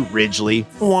Andrew Ridgeley,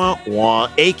 wah, wah,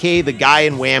 aka the guy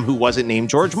in Wham who wasn't named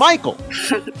George Michael.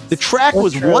 The track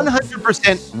was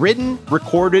 100% written,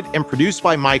 recorded, and produced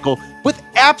by Michael with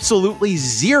absolutely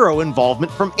zero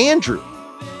involvement from Andrew.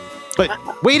 But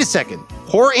wait a second,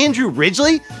 Poor Andrew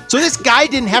Ridgeley. So this guy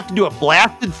didn't have to do a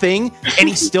blasted thing, and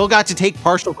he still got to take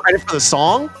partial credit for the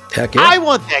song. Heck yeah. I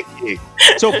want that gig.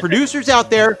 So producers out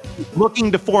there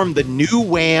looking to form the new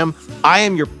Wham, I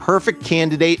am your perfect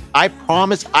candidate. I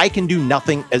promise I can do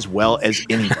nothing as well as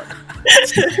anybody.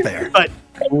 Fair. But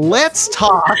let's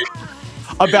talk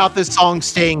about this song's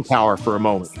staying power for a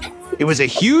moment. It was a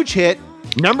huge hit.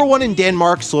 Number 1 in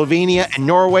Denmark, Slovenia, and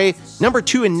Norway. Number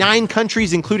 2 in 9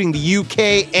 countries, including the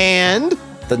UK and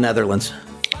The Netherlands.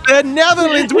 The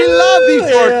Netherlands. We love these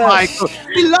George Michael.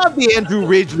 We love the Andrew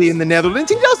Ridgeley in the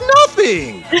Netherlands. He does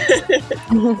nothing.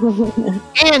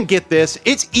 And get this,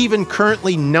 it's even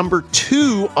currently number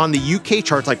 2 on the UK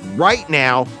charts, like right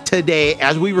now, today,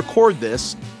 as we record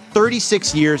this,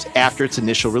 36 years after its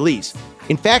initial release.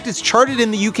 In fact, it's charted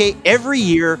in the UK every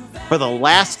year for the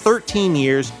last 13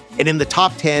 years, and in the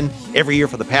top 10 every year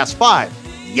for the past 5.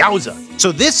 Yowza.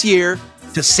 So this year,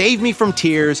 to save me from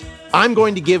tears, I'm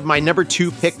going to give my number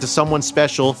 2 pick to someone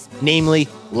special, namely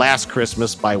Last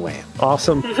Christmas by Wham.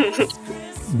 Awesome.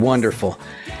 Wonderful.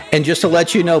 And just to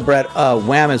let you know, Brett,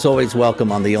 Wham is always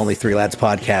welcome on the Only Three Lads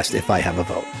podcast if I have a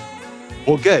vote.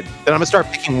 Well, good. Then I'm going to start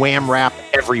picking Wham rap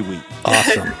every week.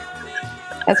 Awesome.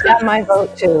 That's got my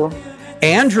vote too.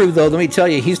 Andrew, though, let me tell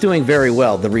you, he's doing very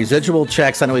well. The residual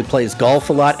checks, I know he plays golf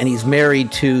a lot, and he's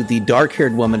married to the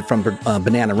dark-haired woman from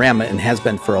Bananarama and has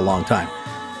been for a long time.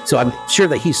 So I'm sure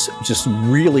that he's just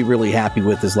really, really happy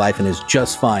with his life and is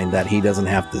just fine that he doesn't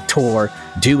have to tour,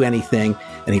 do anything,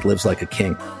 and he lives like a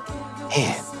king.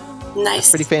 Man, Nice.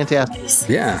 that's pretty fantastic. Nice.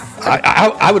 Yeah.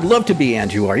 I would love to be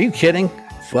Andrew. Are you kidding?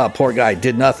 Well, poor guy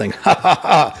did nothing.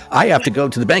 I have to go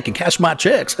to the bank and cash my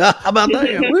checks. How about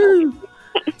that? Woo!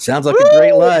 Sounds like a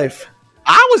great life.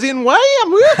 I was in Wham.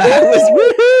 I was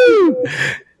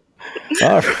woohoo!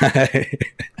 All right.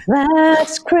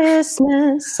 Last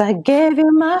Christmas, I gave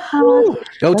you my heart.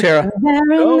 Go, Tara. The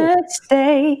very next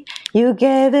day, you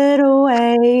gave it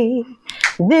away.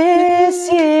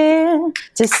 This year,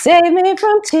 to save me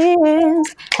from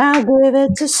tears, I'll give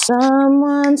it to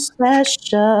someone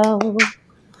special.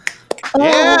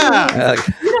 Yeah.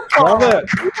 Love it.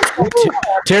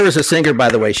 Tara's a singer, by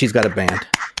the way. She's got a band.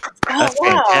 That's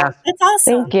wow. fantastic. That's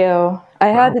awesome. Thank you. I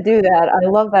had to do that. I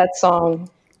love that song.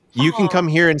 You can come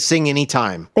here and sing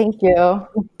anytime. Thank you.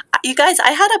 You guys,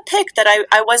 I had a pick that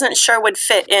I wasn't sure would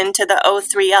fit into the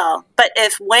O3L. But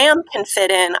if Wham can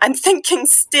fit in, I'm thinking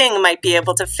Sting might be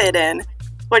able to fit in.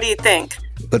 What do you think?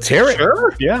 Let's hear it.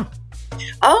 Sure. Yeah.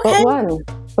 Okay. What one?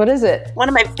 What is it? One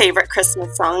of my favorite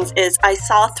Christmas songs is I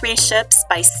Saw 3 Ships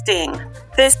by Sting.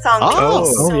 This song makes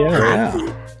me so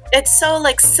happy. It's so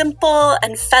like simple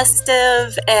and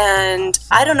festive, and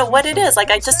I don't know what it is. Like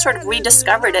I just sort of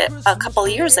rediscovered it a couple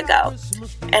years ago,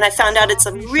 and I found out it's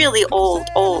a really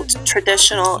old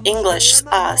traditional English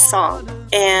song.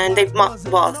 And they've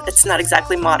it's not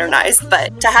exactly modernized,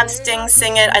 but to have Sting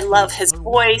sing it, I love his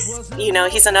voice. You know,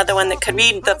 he's another one that could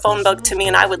read the phone book to me,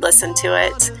 and I would listen to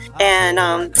it.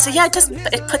 And so yeah,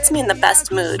 it puts me in the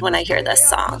best mood when I hear this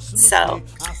song. So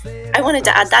I wanted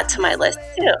to add that to my list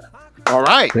too. All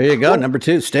right. There you go. Number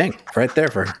 2, Sting. Right there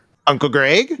for Uncle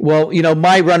Greg. Well, you know,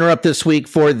 my runner-up this week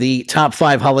for the top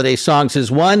 5 holiday songs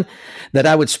is one that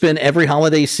I would spin every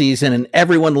holiday season, and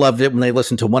everyone loved it when they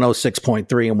listened to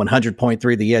 106.3 and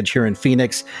 100.3 The Edge here in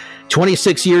Phoenix.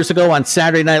 26 years ago on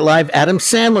Saturday Night Live, Adam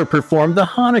Sandler performed the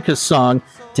Hanukkah song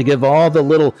to give all the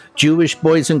little Jewish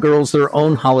boys and girls their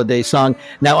own holiday song.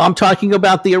 Now, I'm talking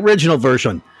about the original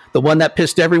version, the one that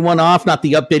pissed everyone off, not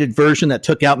the updated version that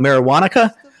took out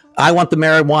marijuana. I want the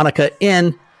marijuana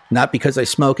in, not because I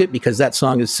smoke it, because that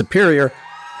song is superior.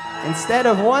 Instead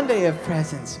of one day of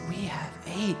presents, we have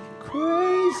 8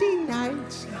 crazy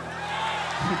nights.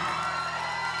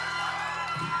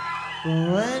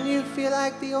 When you feel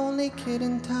like the only kid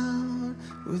in town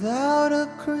without a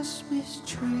Christmas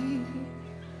tree,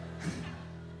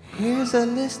 here's a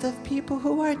list of people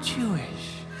who are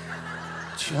Jewish,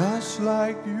 just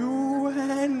like you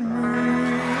and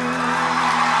me.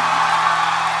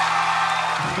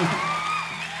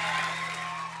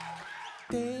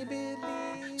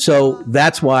 So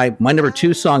that's why my number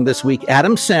 2 song this week,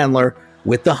 Adam Sandler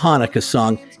with the Hanukkah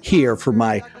song, here for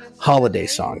my holiday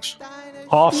songs.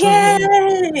 Awesome.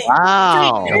 Yay!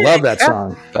 Wow. I love that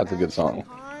song. That's a good song.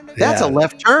 That's a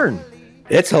left turn.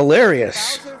 It's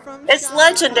hilarious. It's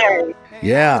legendary.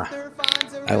 Yeah.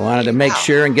 I wanted to make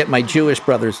sure and get my Jewish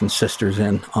brothers and sisters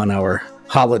in on our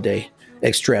holiday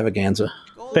extravaganza.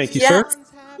 Thank you, sir.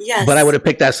 Yes. But I would have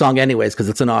picked that song anyways because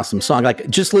it's an awesome song. Like,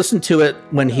 just listen to it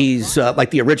when he's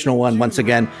like the original one. Once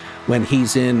again, when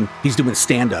he's doing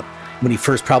stand up, when he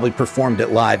first probably performed it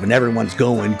live, and everyone's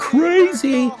going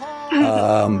crazy.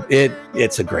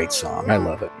 It's a great song. I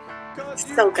love it.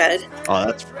 So good. Oh,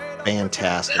 that's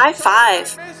fantastic. High five.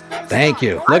 Thank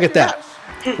you. Look at that.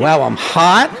 Wow, I'm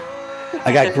hot.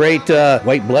 I got great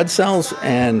white blood cells,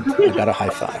 and I got a high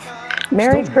five.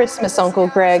 Merry Christmas, Uncle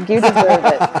Greg. You deserve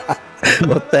it.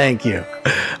 Well, thank you.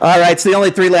 All right, it's the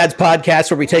Only Three Lads podcast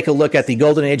where we take a look at the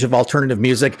golden age of alternative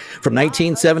music from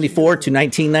 1974 to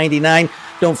 1999.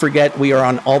 Don't forget, we are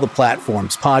on all the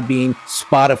platforms: Podbean,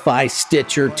 Spotify,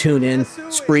 Stitcher, TuneIn,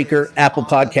 Spreaker, Apple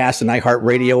Podcasts, and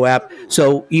iHeartRadio app.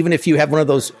 So even if you have one of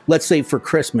those, let's say for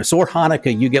Christmas or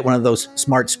Hanukkah, you get one of those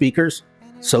smart speakers.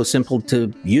 So simple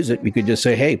to use it. You could just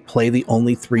say, hey, play the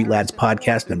Only Three Lads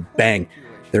podcast, and bang,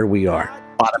 there we are.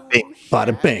 Bada bing.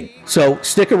 Bada bing. So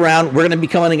stick around. We're going to be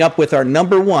coming up with our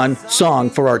number one song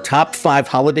for our top 5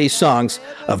 holiday songs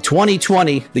of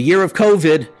 2020, the year of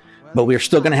COVID. But we're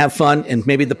still going to have fun, and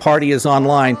maybe the party is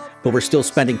online, but we're still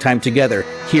spending time together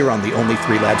here on the Only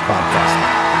Three Lads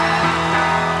podcast.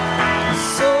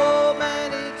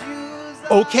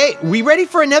 Okay, we ready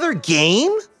for another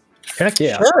game? Heck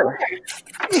yeah. Sure.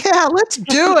 Yeah, let's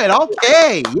do it.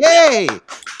 Okay, yay.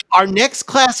 Our next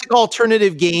classic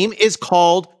alternative game is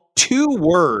called 2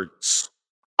 Words.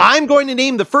 I'm going to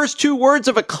name the first 2 words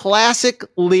of a classic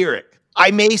lyric.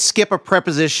 I may skip a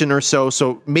preposition or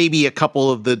so maybe a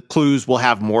couple of the clues will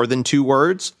have more than 2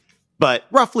 words, but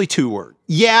roughly 2 words.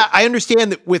 Yeah, I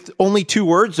understand that with only 2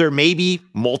 words, there may be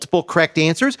multiple correct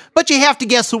answers, but you have to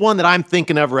guess the one that I'm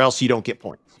thinking of or else you don't get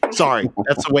points. Sorry,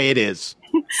 that's the way it is.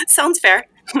 Sounds fair.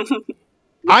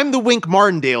 I'm the Wink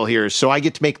Martindale here, so I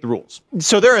get to make the rules.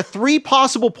 So there are 3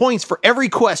 possible points for every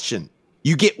question.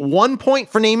 You get 1 point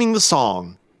for naming the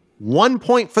song, 1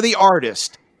 point for the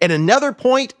artist, and another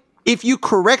point if you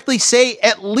correctly say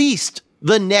at least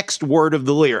the next word of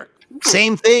the lyric.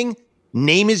 Same thing,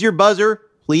 name is your buzzer.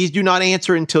 Please do not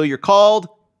answer until you're called.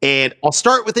 And I'll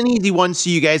start with an easy one so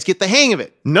you guys get the hang of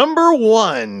it. Number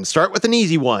 1, start with an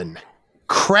easy one.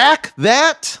 Crack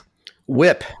that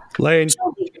whip. Lane.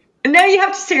 No, you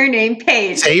have to say your name,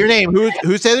 Paige. Say your name.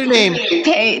 Who said their name?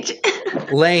 Paige.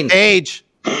 Lane. Paige.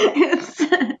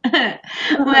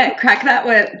 What? Crack that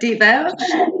whip, Devo?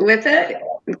 Whip it?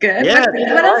 Good. Yeah,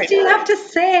 what else do you have to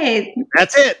say?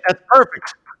 That's it. That's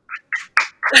perfect.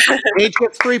 Paige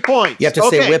gets 3 points. You have to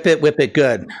say whip it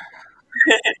good.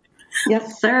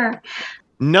 Yes, sir.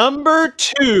 Number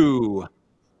 2,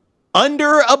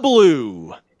 Under a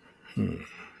Blue.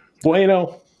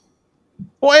 Bueno.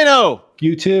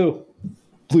 You too.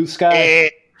 Blue sky.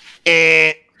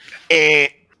 Huh.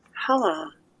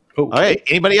 All right.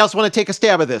 Anybody else want to take a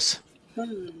stab at this?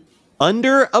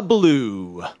 Under a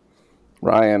Blue.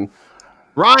 Ryan.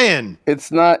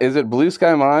 It's not. Is it Blue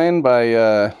Sky Mine by?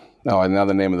 Oh, now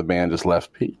the name of the band just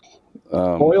left. Pete.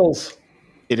 Oils.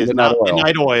 It is not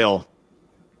Midnight Oil.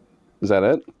 Is that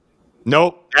it?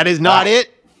 Nope, that is not it.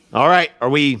 All right. Are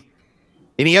we?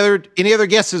 Any other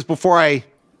guesses before I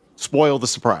spoil the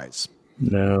surprise?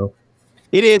 No.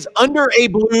 It is Under a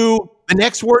Blue. The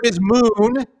next word is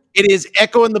moon. It is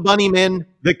Echo and the Bunnymen,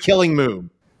 The Killing Moon.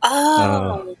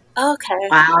 Oh, okay.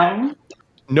 Wow.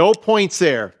 No points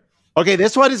there. Okay,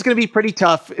 this one is going to be pretty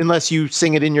tough unless you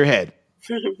sing it in your head.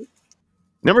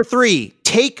 Number 3,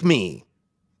 Take Me.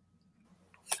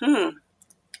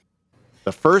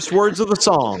 The first words of the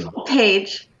song.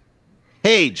 Paige.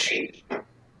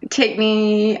 Take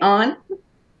me on.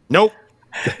 Nope.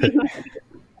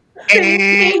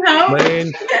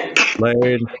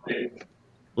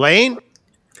 Lane.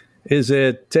 Is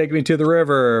it Take Me to the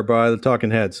River by the Talking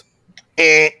Heads?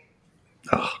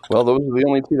 Well, those are the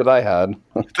only 2 that I had.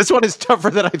 This one is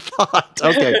tougher than I thought.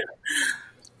 Okay.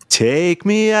 Take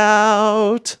me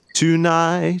out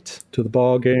tonight. To the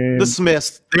ball game. The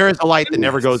Smiths. There is a light that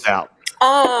never goes out.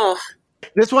 Oh.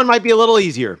 This one might be a little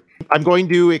easier. I'm going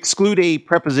to exclude a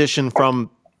preposition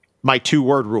from my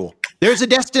 2-word rule. There's a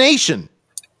destination.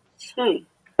 I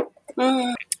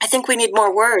think we need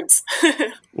more words.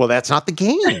 Well, that's not the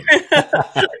game.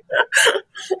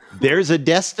 There's a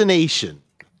destination.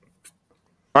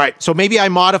 All right, so maybe I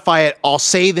modify it. I'll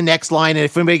say the next line, and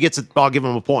if anybody gets it, I'll give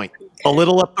them a point. A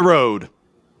little up the road.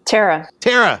 Tara.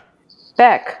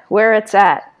 Beck, where it's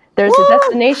at. There's a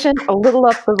destination a little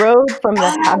up the road from the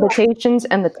habitations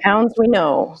and the towns we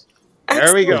know.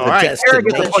 There we go. All right, Tara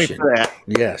gets a point for that.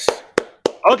 Yes.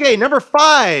 Okay, number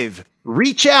 5,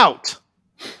 Reach Out.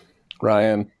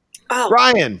 Ryan.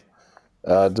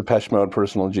 Depeche Mode,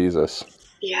 Personal Jesus.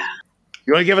 Yeah.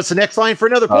 You want to give us the next line for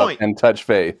another point? And Touch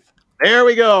Faith. There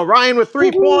we go. Ryan with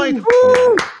 3 points.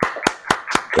 Woo!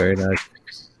 Very nice.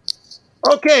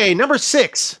 Okay, number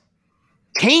 6,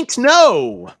 Taint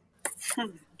No.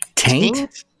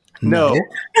 Taint? No.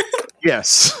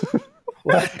 Yes.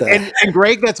 What the? And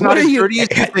Greg, that's not What as are you- dirty as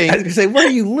you I was think. going to say, what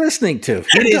are you listening to?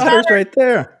 Your is- daughter's right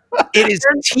there. It is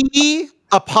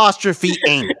T'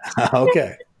 ain't.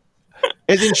 Okay.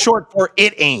 As in short for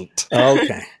it ain't.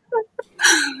 Okay.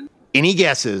 Any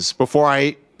guesses before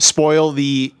I spoil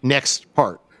the next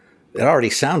part? It already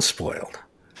sounds spoiled.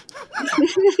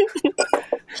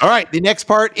 All right, the next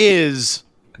part is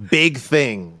Big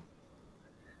Thing.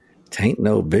 Tain't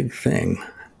no big thing.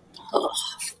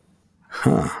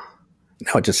 Huh.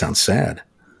 Now it just sounds sad.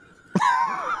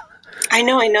 I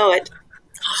know it.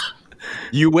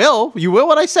 You will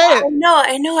when I say it.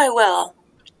 I know I will.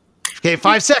 Okay,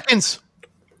 5 seconds.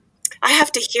 I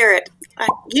have to hear it.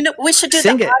 We should do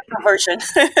Sing the it. audio version.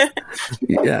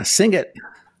 Yeah, sing it.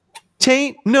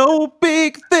 Tain't no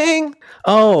big thing.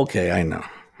 Oh, okay, I know.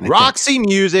 Roxy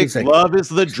Music, It's like- Love is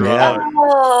the Drug. Yeah.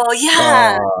 Oh,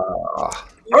 yeah.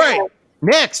 All right,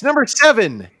 next, number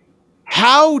 7.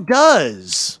 How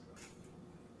does?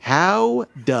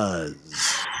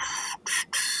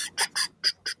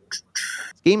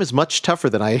 This game is much tougher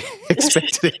than I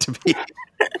expected it to be.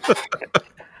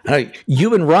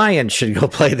 You and Ryan should go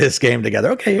play this game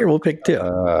together. Okay, here, we'll pick 2. You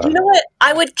know what?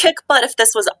 I would kick butt if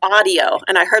this was audio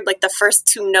and I heard like the first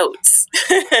 2 notes.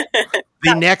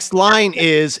 The next line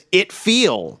is It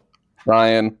Feel.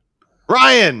 Ryan.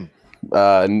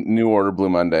 New Order Blue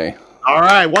Monday. All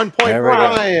right, 1 point There for we go.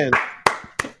 Ryan.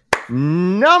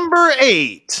 Number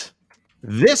 8.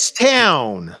 This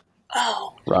Town.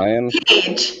 Oh. Ryan.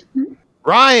 Page.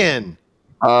 Ryan.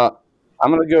 I'm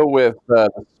going to go with the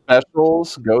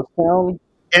Specials, Ghost Town.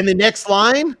 And the next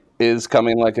line is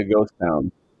Coming Like a Ghost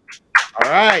Town.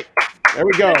 All right. There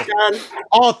we go.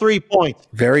 All 3 points.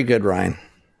 Very good, Ryan.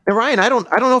 Hey, Ryan, I don't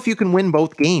know if you can win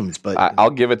both games, but I'll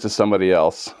give it to somebody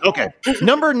else. okay.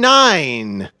 Number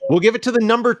 9. We'll give it to the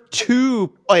number 2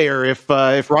 player if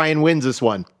Ryan wins this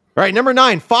one. All right, number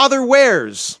 9. Father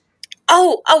Wears.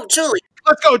 Oh, Julie.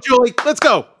 Let's go, Julie. Let's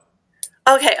go.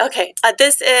 Okay.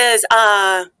 This is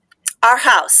Our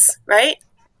House, right?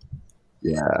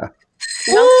 Yeah.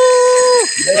 No?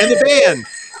 And the band.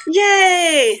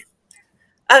 Yay!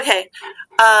 Okay.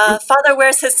 Father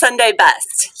Wears His Sunday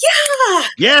Best. Yeah!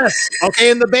 Yes.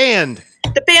 Okay, and the band.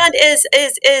 The band is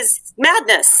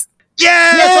Madness.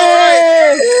 Yes!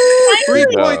 All right. 3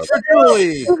 Good points job. for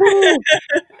Julie.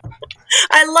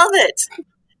 I love it.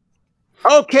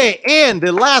 Okay, and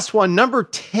the last one, number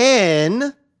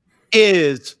 10,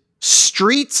 is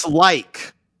Streets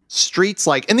Like. Streets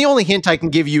Like. And the only hint I can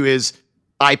give you is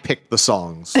I picked the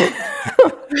songs.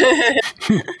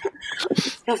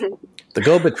 The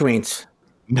Go-Betweens.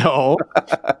 No.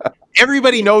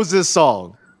 Everybody knows this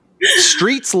song.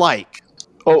 Streets Like.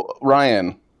 Oh,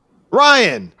 Ryan.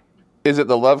 Is it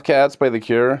the Love Cats by The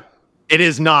Cure? It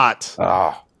is not.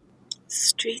 Oh.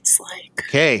 Streets Like.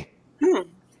 Okay.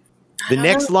 The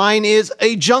next line is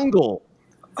A Jungle.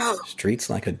 Oh. Streets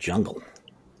Like a Jungle.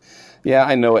 Yeah,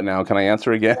 I know it now. Can I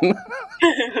answer again?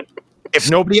 If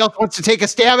nobody else wants to take a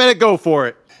stab at it, go for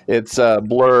it. It's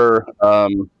Blur.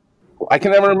 I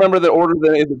can never remember the order.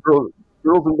 Is it girls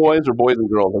and boys or boys and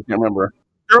girls? I can't remember.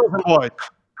 Girls and boys.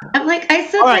 I'm like, I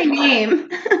said my name.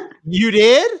 You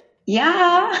did?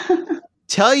 Yeah.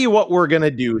 Tell you what we're going to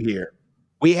do here.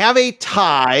 We have a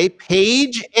tie,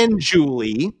 Paige and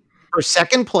Julie, for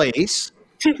second place.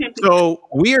 So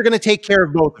we are going to take care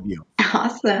of both of you.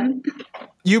 Awesome.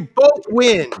 You both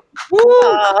win.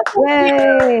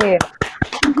 Yay!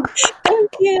 Thank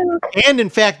you. And in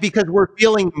fact, because we're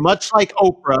feeling much like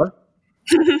Oprah,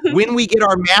 when we get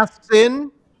our masks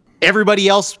in, everybody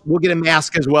else will get a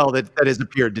mask as well that has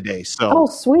appeared today. So Oh,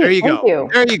 sweet. there you Thank go. you.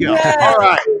 There you go. Yay. All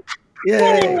right.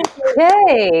 Yay.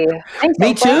 Yay! Thanks,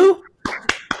 Me Oprah. too?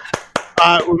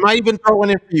 We might even throw one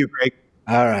in for you, Greg.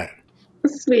 All right.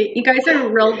 Sweet. You guys are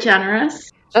real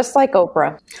generous. Just like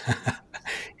Oprah.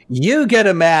 You get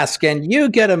a mask and you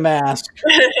get a mask.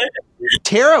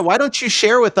 Tara, why don't you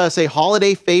share with us a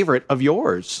holiday favorite of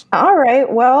yours? All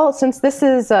right. Well, since this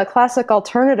is a classic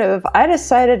alternative, I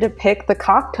decided to pick the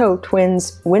Cocteau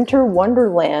Twins' Winter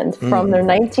Wonderland from their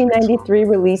 1993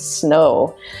 release,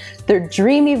 Snow. Their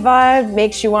dreamy vibe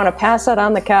makes you want to pass out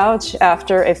on the couch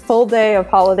after a full day of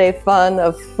holiday fun,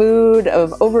 of food,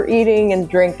 of overeating and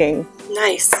drinking.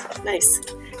 Nice.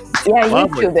 Yeah,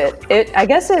 Lovely. YouTube it. I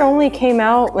guess it only came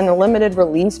out in a limited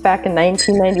release back in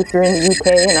 1993 in the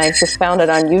UK, and I just found it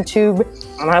on YouTube,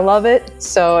 and I love it,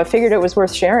 so I figured it was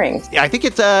worth sharing. Yeah, I think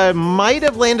it might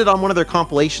have landed on one of their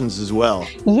compilations as well.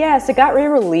 Yes, it got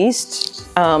re-released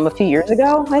a few years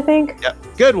ago, I think. Yeah,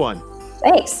 good one.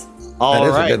 Thanks. All That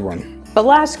is right. a good one. But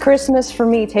Last Christmas for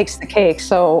me takes the cake,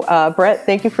 so Brett,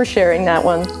 thank you for sharing that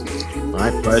one.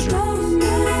 My pleasure.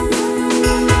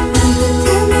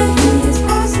 Thank you.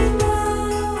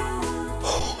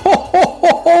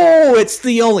 It's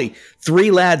the only Three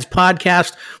Lads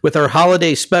podcast with our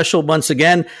holiday special once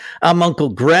again. I'm Uncle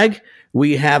Greg.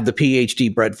 We have the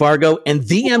PhD Brett Fargo and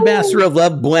the ambassador of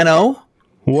love, Bueno.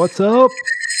 What's up?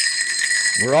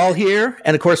 We're all here.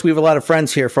 And of course, we have a lot of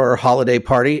friends here for our holiday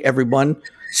party. Everyone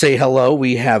say hello.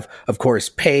 We have, of course,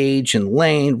 Paige and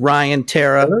Lane, Ryan,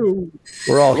 Tara. Hello.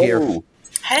 We're all here.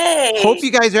 Hey. Hope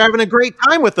you guys are having a great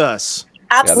time with us.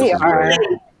 Absolutely.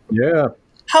 Yeah.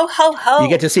 Ho, ho, ho. You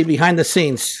get to see behind the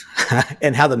scenes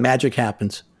and how the magic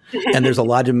happens. And there's a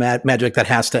lot of magic that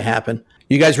has to happen.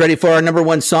 You guys ready for our number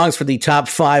one songs for the top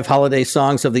 5 holiday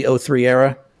songs of the O3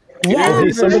 era? Yeah.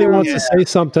 Hey, somebody wants to say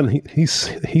something.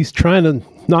 He's trying to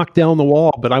knock down the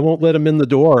wall, but I won't let him in the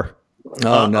door.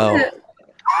 Oh, no.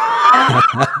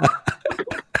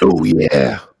 Oh,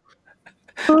 yeah.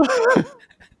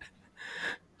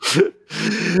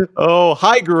 Oh,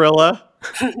 hi, Gorilla.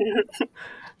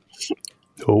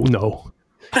 Oh, no.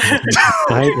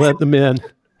 I ain't letting them in.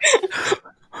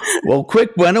 Well,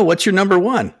 quick, Bueno, what's your number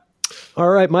one? All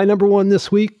right, my number one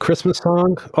this week, Christmas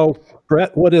song. Oh,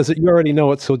 Brett, what is it? You already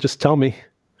know it, so just tell me.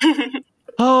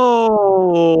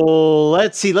 Oh,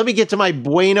 let's see. Let me get to my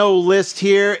Bueno list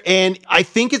here. And I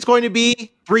think it's going to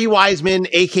be Three Wise Men,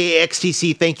 a.k.a.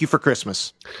 XTC, Thank You for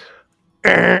Christmas.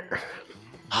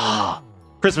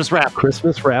 Christmas rap.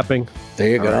 Christmas rapping. There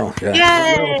you go. Yay.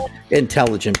 Yeah.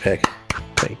 Intelligent pick.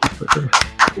 Thank you.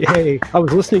 Hey, I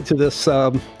was listening to this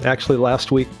actually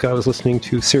last week. I was listening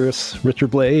to Sirius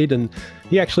Richard Blade, and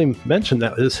he actually mentioned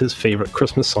that is his favorite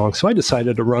Christmas song. So I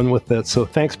decided to run with it. So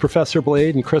thanks, Professor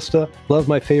Blade and Krista. Love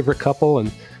my favorite couple,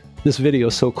 and this video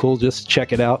is so cool. Just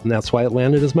check it out, and that's why it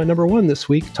landed as my number one this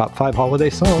week. Top 5 holiday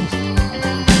songs.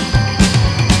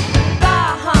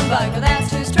 Bah humbug, well, that's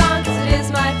too strong, 'cause it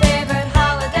is my favorite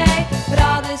holiday. But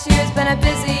all this year's been a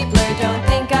busy blur. Don't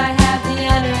think I have the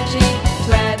energy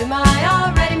to add to my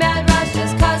already mad rush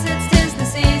just 'cause it's 'tis the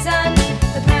season.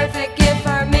 The perfect gift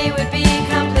for me would be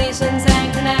completions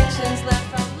and connections left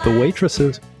from The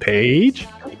waitresses, Paige.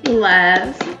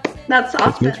 Les. That's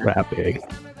Christmas awesome. rapping.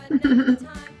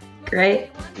 Great.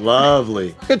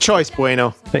 Lovely. Good choice,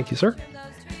 Bueno. Thank you, sir.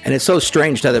 And it's so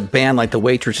strange that a band like the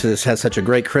Waitresses has such a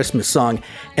great Christmas song,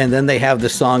 and then they have the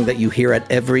song that you hear at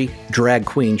every drag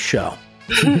queen show.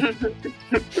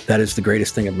 That is the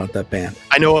greatest thing about that band.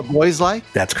 I Know What Boys Like.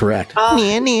 That's correct.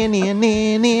 Nia, nia, nia,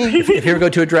 nia, nia. If you ever go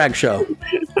to a drag show,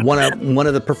 one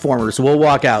of the performers will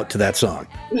walk out to that song.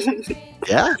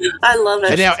 Yeah. I love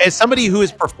it. And now, as somebody who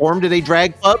has performed at a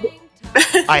drag club,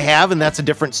 I have, and that's a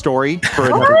different story for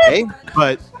another day.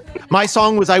 But my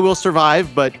song was I Will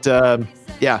Survive, but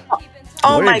yeah.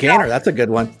 Oh Warrior my Gainer, God. that's a good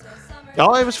one.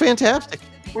 Oh, it was fantastic.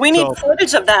 We need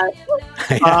footage of that.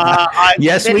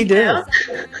 Yes, we do.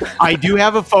 I do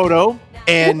have a photo,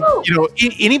 and you know,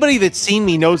 anybody that's seen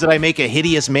me knows that I make a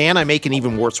hideous man. I make an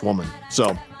even worse woman.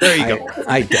 So there you go.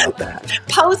 I doubt that.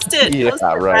 Post it. Yeah, Post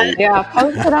it, right. Yeah,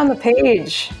 post it on the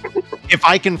page. If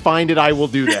I can find it, I will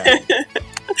do that.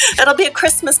 It'll be a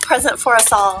Christmas present for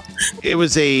us all. It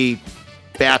was a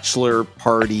bachelor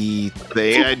party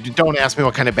thing. Don't ask me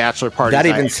what kind of bachelor party. That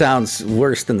even sounds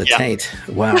worse than the Yeah. taint.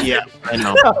 Wow. Yeah, I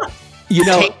know. You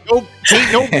know,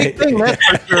 Taint no big thing, that's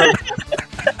for sure.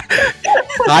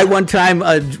 I one time,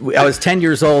 I was 10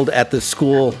 years old at the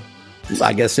school.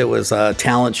 I guess it was a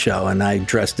talent show, and I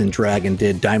dressed in drag and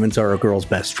did Diamonds Are a Girl's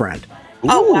Best Friend.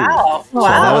 Oh, wow. So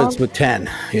that was with 10.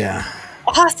 Yeah.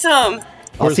 Awesome.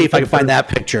 I'll see if I can find that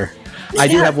picture. I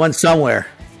do have one somewhere.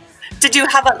 Did you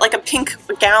have a pink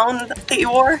gown that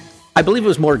you wore? I believe it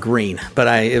was more green, but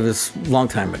it was a long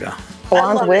time ago.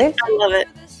 Blonde wig? I love it.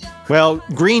 Well,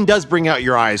 green does bring out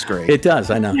your eyes, Greg. It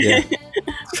does, I know. Yeah.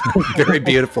 Very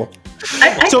beautiful.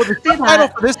 So the title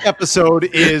for this episode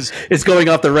is It's going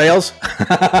off the rails.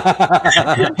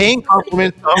 Paying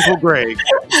Compliments to Uncle Greg.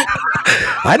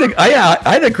 I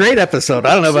had a great episode.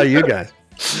 I don't know about you guys.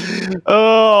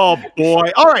 Oh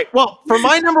boy. All right. Well, for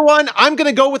my number one, I'm going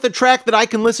to go with a track that I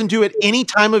can listen to at any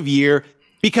time of year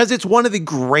because it's one of the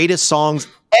greatest songs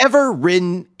ever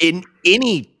written in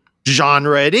any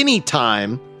genre at any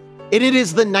time. And it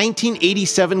is the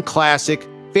 1987 classic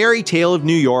Fairy Tale of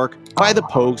New York by the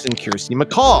Pogues and Kirsty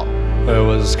MacColl. It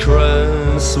was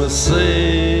Christmas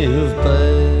Eve,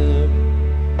 babe,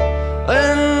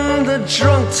 in the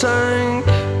drunk tank.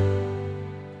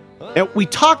 Now, we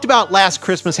talked about Last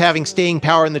Christmas having staying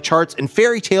power in the charts, and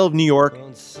Fairy Tale of New York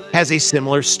has a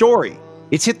similar story.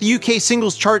 It's hit the UK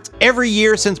singles charts every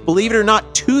year since, believe it or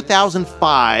not,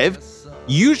 2005,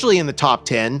 usually in the top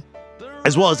 10,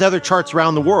 as well as other charts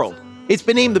around the world. It's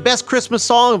been named the best Christmas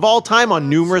song of all time on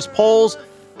numerous polls,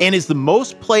 and is the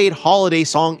most played holiday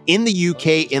song in the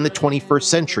UK in the 21st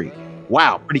century.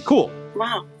 Wow, pretty cool.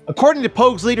 Wow. According to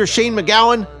Pogue's leader Shane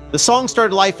MacGowan, the song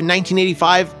started life in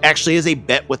 1985, actually as a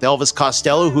bet with Elvis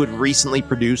Costello, who had recently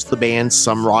produced the band's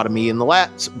Some Sodomy in the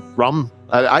Last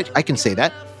I can say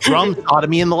that. Rum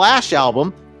Sodomy in the Last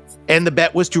album, and the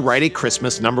bet was to write a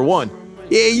Christmas number one.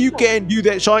 Yeah, you can't do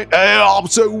that, Shane. I'm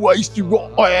so wasted. You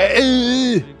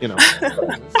know,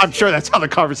 I'm sure that's how the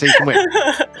conversation went.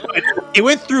 But it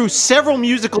went through several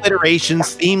musical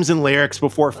iterations, themes, and lyrics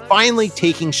before finally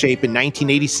taking shape in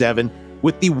 1987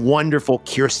 with the wonderful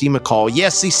Kirsty MacColl.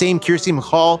 Yes, the same Kirsty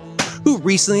MacColl who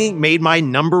recently made my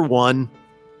number one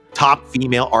top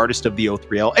female artist of the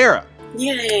O3L era.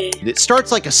 Yay. It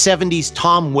starts like a 70s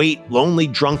Tom Waite lonely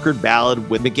drunkard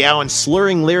ballad with MacGowan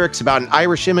slurring lyrics about an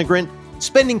Irish immigrant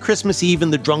spending Christmas Eve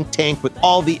in the drunk tank with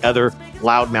all the other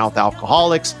loudmouth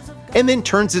alcoholics, and then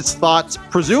turns its thoughts,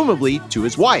 presumably, to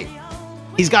his wife.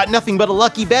 He's got nothing but a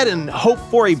lucky bet and hope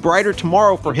for a brighter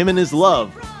tomorrow for him and his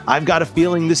love. I've got a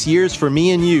feeling this year's for me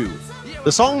and you.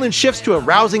 The song then shifts to a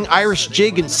rousing Irish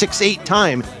jig in 6/8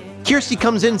 time. Kirsty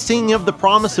comes in singing of the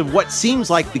promise of what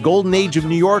seems like the golden age of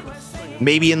New York,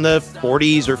 maybe in the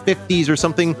 40s or 50s or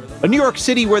something, a New York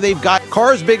City where they've got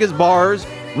cars big as bars,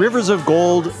 rivers of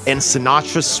gold, and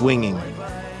Sinatra swinging.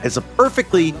 It's a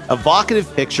perfectly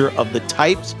evocative picture of the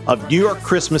types of New York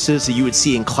Christmases that you would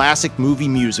see in classic movie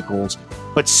musicals,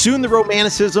 but soon the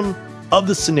romanticism of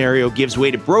the scenario gives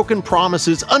way to broken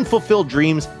promises, unfulfilled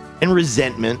dreams, and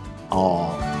resentment.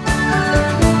 Aww.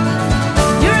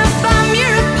 You're a bum,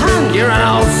 you're a punk, you're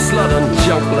an old slut and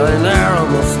junk lying there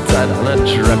almost dead on a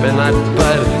dripping night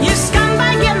bed. You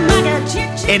scumbag, you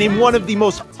maggot. And in one of the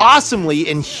most awesomely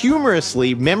and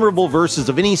humorously memorable verses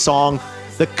of any song,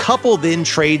 the couple then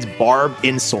trades barbed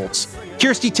insults.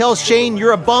 Kirsty tells Shane,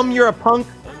 "You're a bum, you're a punk,"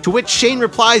 to which Shane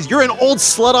replies, "You're an old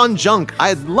slut on junk."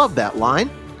 I love that line.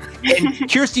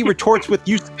 And Kirsty retorts with,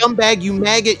 "You scumbag, you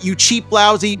maggot, you cheap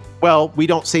lousy." Well, we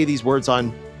don't say these words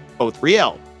on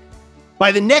O3L.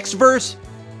 By the next verse,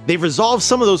 they've resolved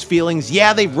some of those feelings.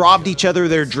 Yeah, they've robbed each other of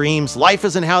their dreams. Life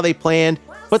isn't how they planned,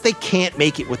 but they can't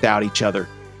make it without each other.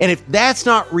 And if that's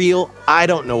not real, I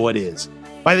don't know what is.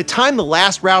 By the time the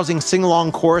last rousing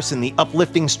sing-along chorus and the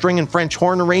uplifting string and French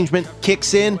horn arrangement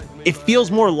kicks in, it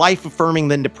feels more life-affirming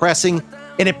than depressing,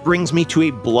 and it brings me to a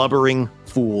blubbering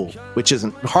fool, which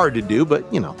isn't hard to do, but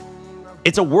you know.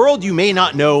 It's a world you may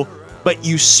not know, but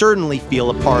you certainly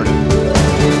feel a part of. The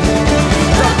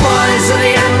boys of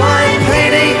the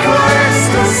NYPD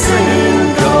chorus are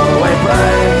singing "Go Away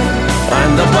Brave,"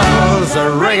 and the bells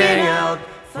are ringing out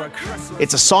for Christmas.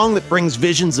 It's a song that brings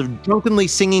visions of drunkenly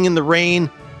singing in the rain,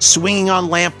 swinging on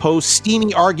lampposts,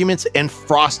 steamy arguments, and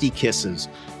frosty kisses.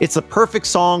 It's the perfect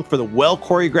song for the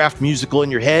well-choreographed musical in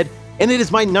your head, and it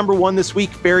is my number one this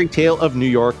week, Fairy Tale of New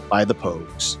York by the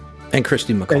Pogues. And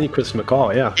Kirsty MacColl. And Kirsty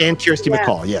MacColl, yeah. And Kirsty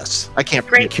MacColl, yes. I can't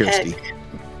forget Kirsty. Pick.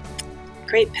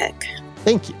 Great pick.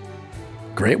 Thank you.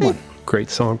 Great one.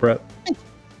 Great song, Brett.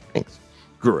 Thanks.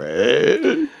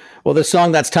 Great. Well, the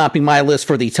song that's topping my list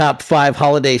for the top 5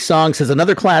 holiday songs is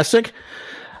another classic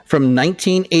from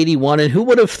 1981. And who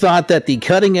would have thought that the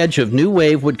cutting edge of new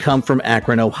wave would come from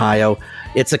Akron, Ohio?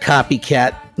 It's a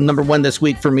copycat. Number one this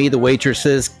week for me, The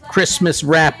Waitresses. Christmas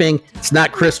rapping. It's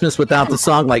not Christmas without the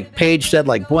song, like Paige said,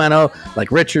 like Bueno,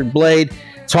 like Richard Blade.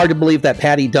 It's hard to believe that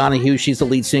Patty Donahue, she's the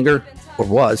lead singer, or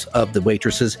was, of The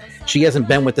Waitresses. She hasn't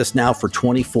been with us now for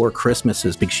 24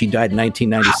 Christmases because she died in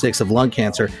 1996 of lung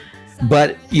cancer.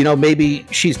 But, you know, maybe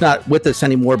she's not with us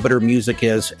anymore, but her music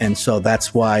is. And so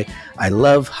that's why I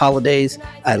love holidays.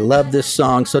 I love this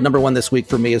song. So number one this week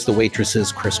for me is The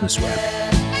Waitresses' Christmas Rap.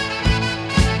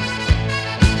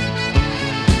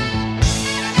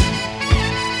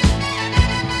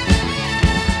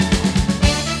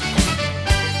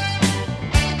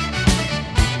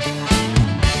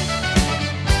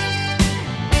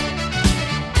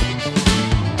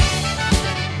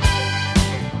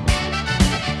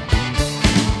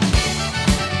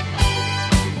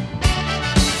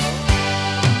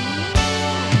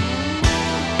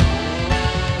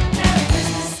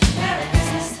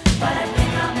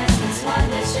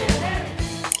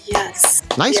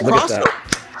 Nice crossover.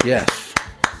 Yes.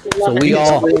 So we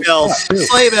all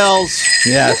sleigh bells.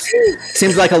 Yes.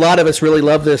 Seems like a lot of us really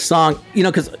love this song. You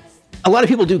know, because a lot of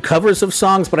people do covers of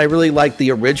songs, but I really like the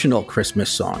original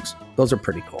Christmas songs. Those are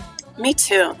pretty cool. Me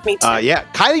too. Me too. Yeah,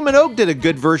 Kylie Minogue did a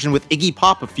good version with Iggy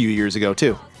Pop a few years ago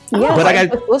too. Yeah, but I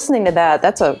was listening to that.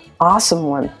 That's an awesome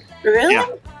one. Really? Yeah.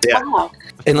 Wow.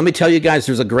 And let me tell you guys,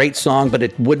 there's a great song, but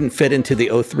it wouldn't fit into the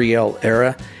O3L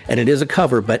era, and it is a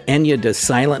cover. But Enya does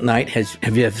 "Silent Night."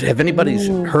 Have anybody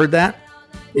heard that?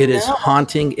 It is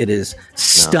haunting. It is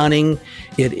stunning.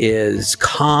 It is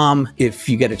calm. If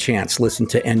you get a chance, listen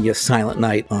to Enya's Silent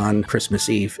Night on Christmas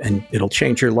Eve, and it'll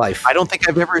change your life. I don't think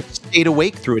I've ever stayed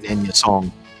awake through an Enya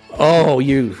song. Oh,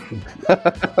 you're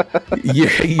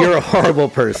a horrible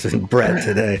person, Brett,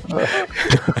 today.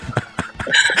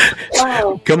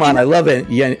 Come on, I love it.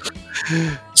 Yeah.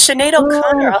 Sinead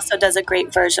O'Connor also does a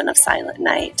great version of Silent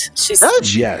Night. She's got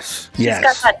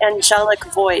that angelic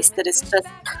voice that is just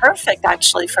perfect,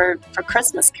 actually, for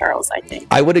Christmas carols, I think.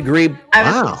 I would agree. I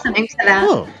was listening to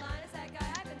that.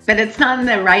 But it's not in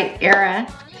the right era.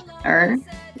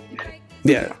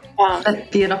 Yeah. That's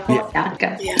beautiful. Yeah,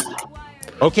 good. Yeah.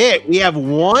 Okay, we have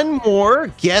one more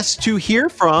guest to hear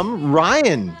from.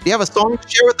 Ryan, do you have a song to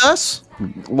share with us?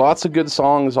 Lots of good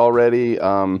songs already.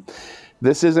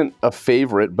 This isn't a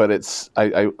favorite, but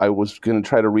I was going to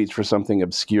try to reach for something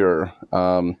obscure.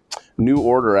 New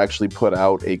Order actually put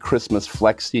out a Christmas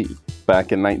flexi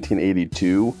back in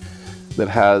 1982 that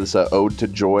has Ode to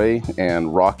Joy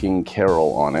and Rocking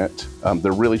Carol on it.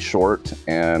 They're really short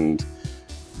and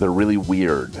they're really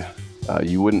weird.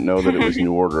 You wouldn't know that it was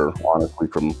New Order, honestly,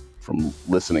 from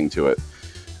listening to it.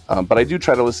 But I do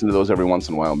try to listen to those every once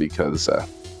in a while because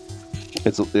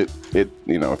it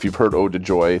if you've heard Ode to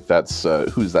Joy, that's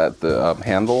who's that? The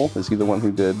Handel, is he the one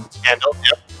who did Handel?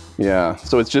 Yep. Yeah.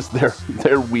 So it's just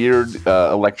their weird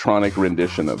electronic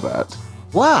rendition of that.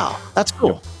 Wow, that's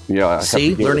cool. Yeah.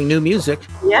 See, learning new music.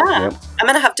 Yeah, Yep. I'm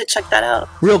going to have to check that out.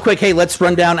 Real quick, hey, let's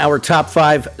run down our top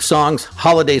 5 songs,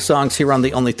 holiday songs here on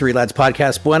the Only Three Lads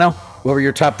podcast. Bueno, what were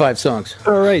your top 5 songs?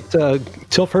 All right,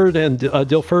 Tilford and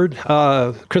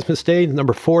Dilford, Christmas Day.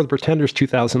 Number 4, The Pretenders,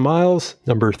 2,000 Miles.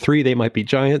 Number 3, They Might Be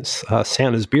Giants,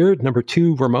 Santa's Beard. Number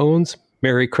 2, Ramones,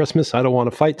 Merry Christmas, I Don't Want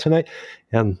to Fight Tonight.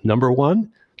 And number 1,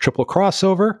 triple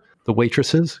crossover, The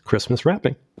Waitresses, Christmas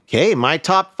Wrapping. Okay, my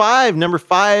top 5. Number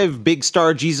 5, Big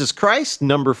Star Jesus Christ.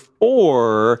 Number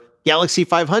 4, Galaxy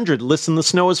 500, Listen the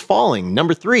Snow is Falling.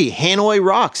 Number 3, Hanoi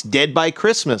Rocks, Dead by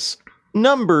Christmas.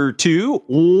 Number 2,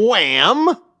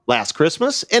 Wham! Last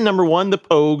Christmas. And number 1, The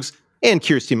Pogues and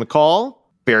Kirsty MacColl,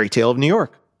 Fairy Tale of New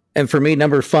York. And for me,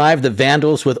 number 5, The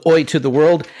Vandals with Oi to the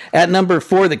World. At number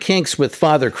 4, The Kinks with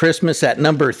Father Christmas. At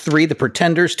number 3, The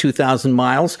Pretenders, 2,000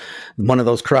 Miles, one of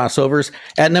those crossovers.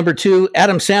 At number 2,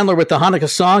 Adam Sandler with the Hanukkah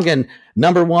song. And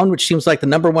number 1, which seems like the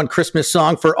number 1 Christmas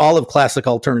song for all of classic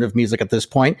alternative music at this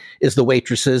point, is The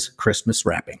Waitresses' Christmas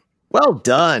Wrapping. Well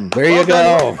done. There you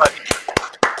go.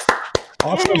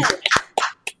 Awesome.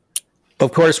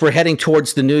 Of course, we're heading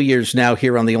towards the New Year's now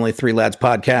here on the Only Three Lads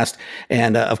podcast.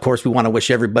 And of course, we want to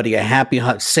wish everybody a happy,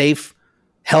 safe,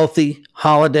 healthy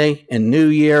holiday and New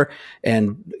Year.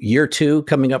 And year 2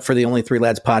 coming up for the Only Three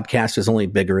Lads podcast is only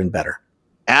bigger and better.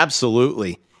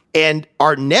 Absolutely. And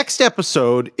our next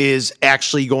episode is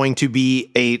actually going to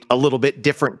be a little bit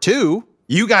different too.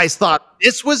 You guys thought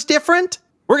this was different?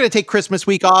 We're going to take Christmas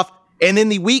week off. And then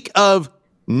the week of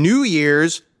New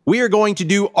Year's, we are going to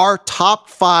do our top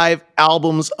 5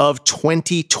 albums of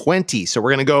 2020. So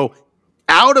we're going to go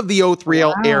out of the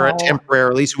O3L era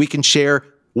temporarily so we can share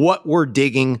what we're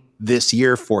digging this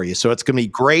year for you. So it's going to be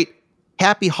great.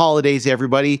 Happy holidays,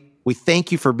 everybody. We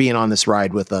thank you for being on this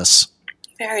ride with us.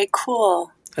 Very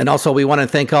cool. And also, we want to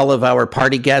thank all of our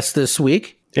party guests this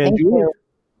week. Thank you.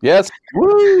 Yes.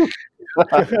 Woo!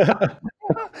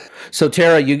 So,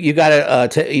 Tara, you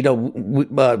got to,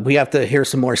 we have to hear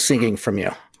some more singing from you.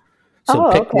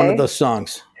 So pick one of those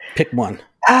songs. Pick one.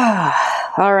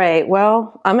 All right.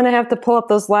 Well, I'm going to have to pull up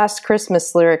those Last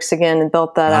Christmas lyrics again and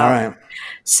belt that out. All right.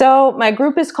 So my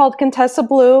group is called Contessa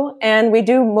Blue, and we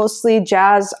do mostly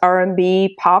jazz,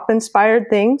 R&B, pop-inspired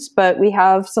things, but we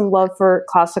have some love for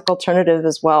classic alternative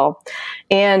as well.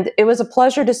 And it was a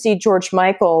pleasure to see George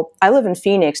Michael. I live in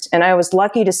Phoenix, and I was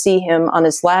lucky to see him on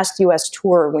his last U.S.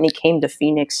 tour when he came to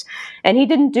Phoenix. And he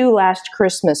didn't do Last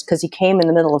Christmas because he came in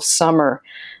the middle of summer.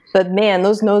 But man,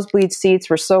 those nosebleed seats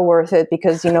were so worth it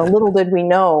because, little did we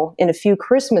know, in a few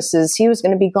Christmases, he was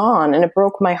going to be gone, and it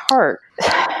broke my heart.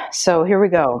 So here we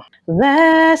go.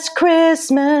 Last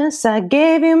Christmas, I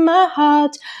gave you my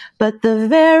heart, but the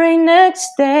very next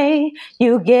day,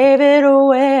 you gave it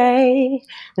away.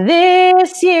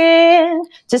 This year,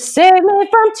 to save me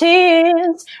from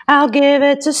tears, I'll give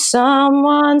it to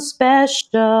someone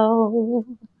special.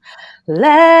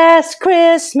 Last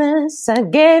Christmas, I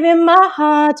gave you my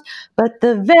heart, but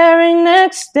the very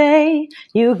next day,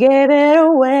 you gave it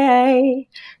away.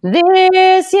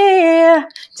 This year,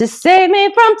 to save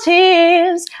me from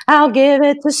tears, I'll give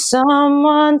it to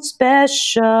someone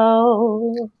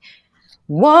special.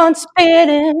 Once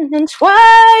bitten and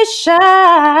twice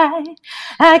shy.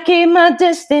 I keep my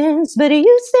distance, but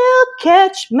you still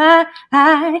catch my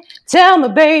eye. Tell me,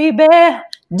 baby,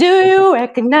 do you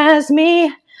recognize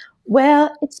me?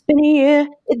 Well, it's been a year,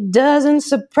 it doesn't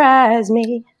surprise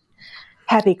me.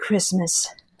 Happy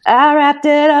Christmas. I wrapped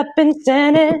it up and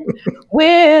sent it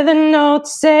with a note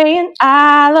saying,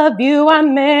 I love you, I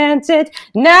meant it.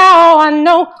 Now I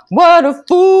know what a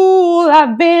fool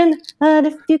I've been. But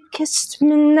if you kissed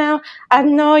me now, I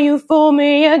know you fooled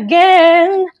me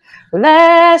again.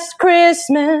 Last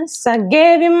Christmas, I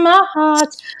gave you my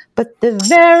heart, but the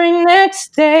very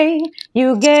next day,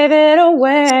 you gave it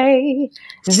away.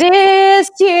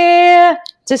 This year,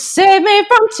 to save me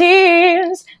from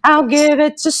tears, I'll give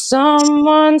it to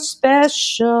someone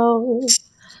special.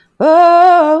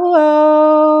 Oh,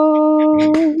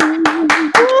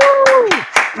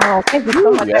 thank you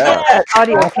so much. I hope that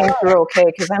audio came through okay,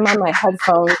 because I'm on my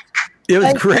headphones. It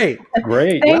was great.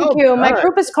 Great. Thank you. My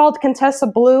group is called Contessa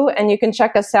Blue, and you can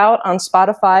check us out on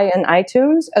Spotify and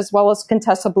iTunes, as well as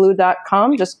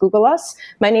ContessaBlue.com. Just Google us.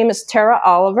 My name is Tara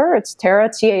Oliver. It's Tara,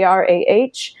 Tarah.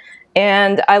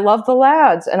 And I love the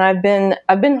lads, and I've been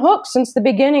hooked since the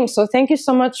beginning. So thank you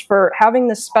so much for having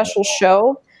this special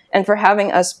show and for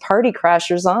having us party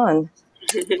crashers on.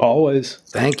 Always.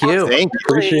 Thank you.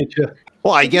 Appreciate you.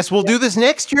 Well, I guess we'll do this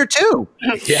next year too.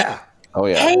 Yeah. Oh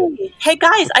yeah. Hey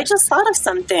guys, I just thought of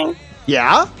something.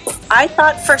 Yeah? I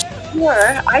thought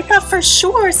for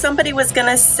sure somebody was going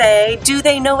to say, do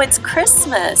they know it's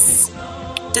Christmas?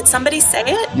 Did somebody say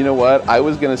it? You know what? I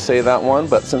was going to say that one,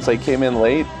 but since I came in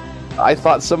late, I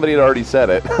thought somebody had already said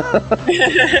it.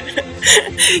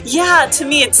 Yeah, to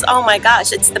me it's, oh my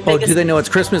gosh, it's the biggest. Oh, do they know it's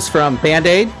Christmas from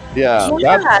Band-Aid? Yeah.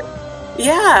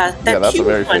 Yeah, that's a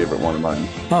very favorite one of mine.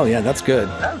 Oh yeah, that's good.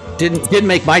 Didn't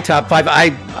make my top 5.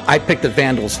 I picked the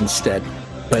Vandals instead,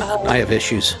 but I have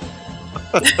issues.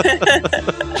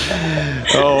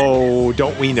 Oh,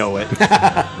 don't we know it?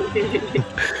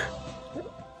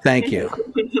 Thank you.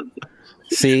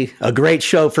 See, a great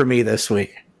show for me this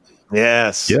week.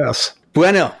 Yes. Yes.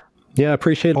 Bueno. Yeah, I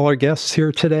appreciate all our guests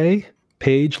here today.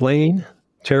 Paige, Lane,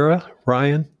 Tara,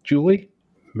 Ryan, Julie.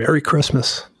 Merry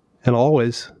Christmas. And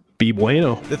always, be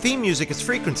bueno. The theme music is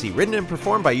Frequency, written and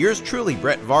performed by yours truly,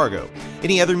 Brett Vargo.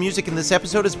 Any other music in this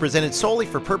episode is presented solely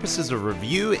for purposes of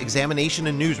review, examination,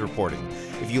 and news reporting.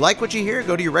 If you like what you hear,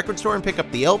 go to your record store and pick up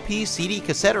the LP, CD,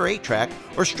 cassette, or 8-track,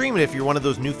 or stream it if you're one of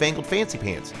those newfangled fancy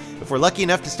pants. If we're lucky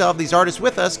enough to still have these artists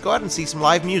with us, go out and see some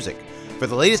live music. For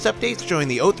the latest updates, join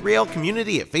the O3L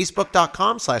community at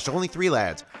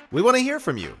facebook.com/only3lads. We want to hear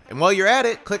from you. And while you're at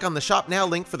it, click on the Shop Now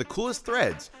link for the coolest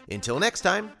threads. Until next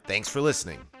time, thanks for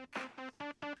listening.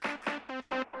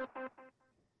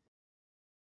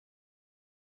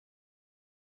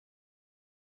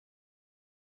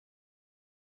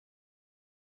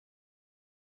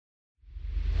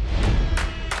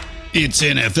 It's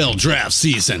NFL draft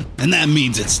season, and that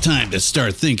means it's time to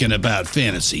start thinking about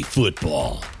fantasy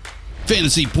football.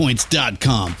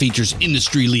 FantasyPoints.com features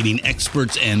industry-leading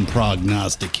experts and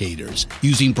prognosticators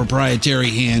using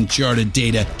proprietary hand-charted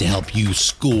data to help you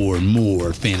score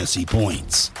more fantasy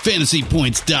points.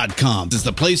 FantasyPoints.com is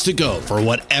the place to go for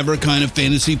whatever kind of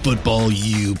fantasy football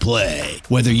you play.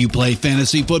 Whether you play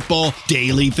fantasy football,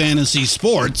 daily fantasy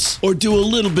sports, or do a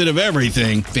little bit of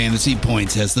everything, Fantasy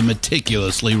Points has the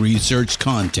meticulously researched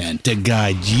content to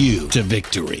guide you to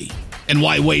victory. And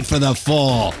why wait for the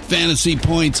fall? Fantasy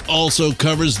Points also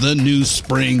covers the new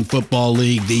spring football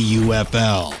league, the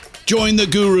UFL. Join the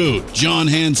guru, John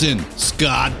Hansen,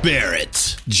 Scott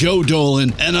Barrett, Joe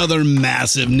Dolan, and other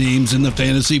massive names in the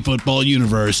fantasy football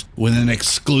universe with an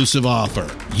exclusive offer.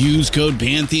 Use code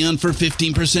Pantheon for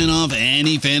 15% off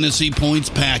any Fantasy Points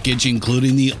package,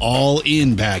 including the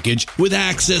all-in package, with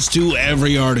access to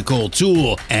every article,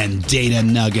 tool, and data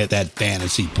nugget that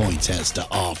Fantasy Points has to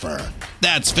offer.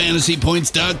 That's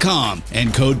FantasyPoints.com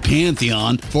and code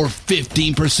Pantheon for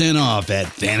 15% off at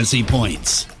Fantasy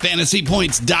Points.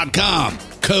 FantasyPoints.com,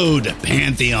 code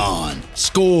Pantheon.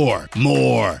 Score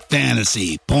more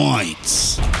fantasy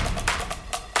points.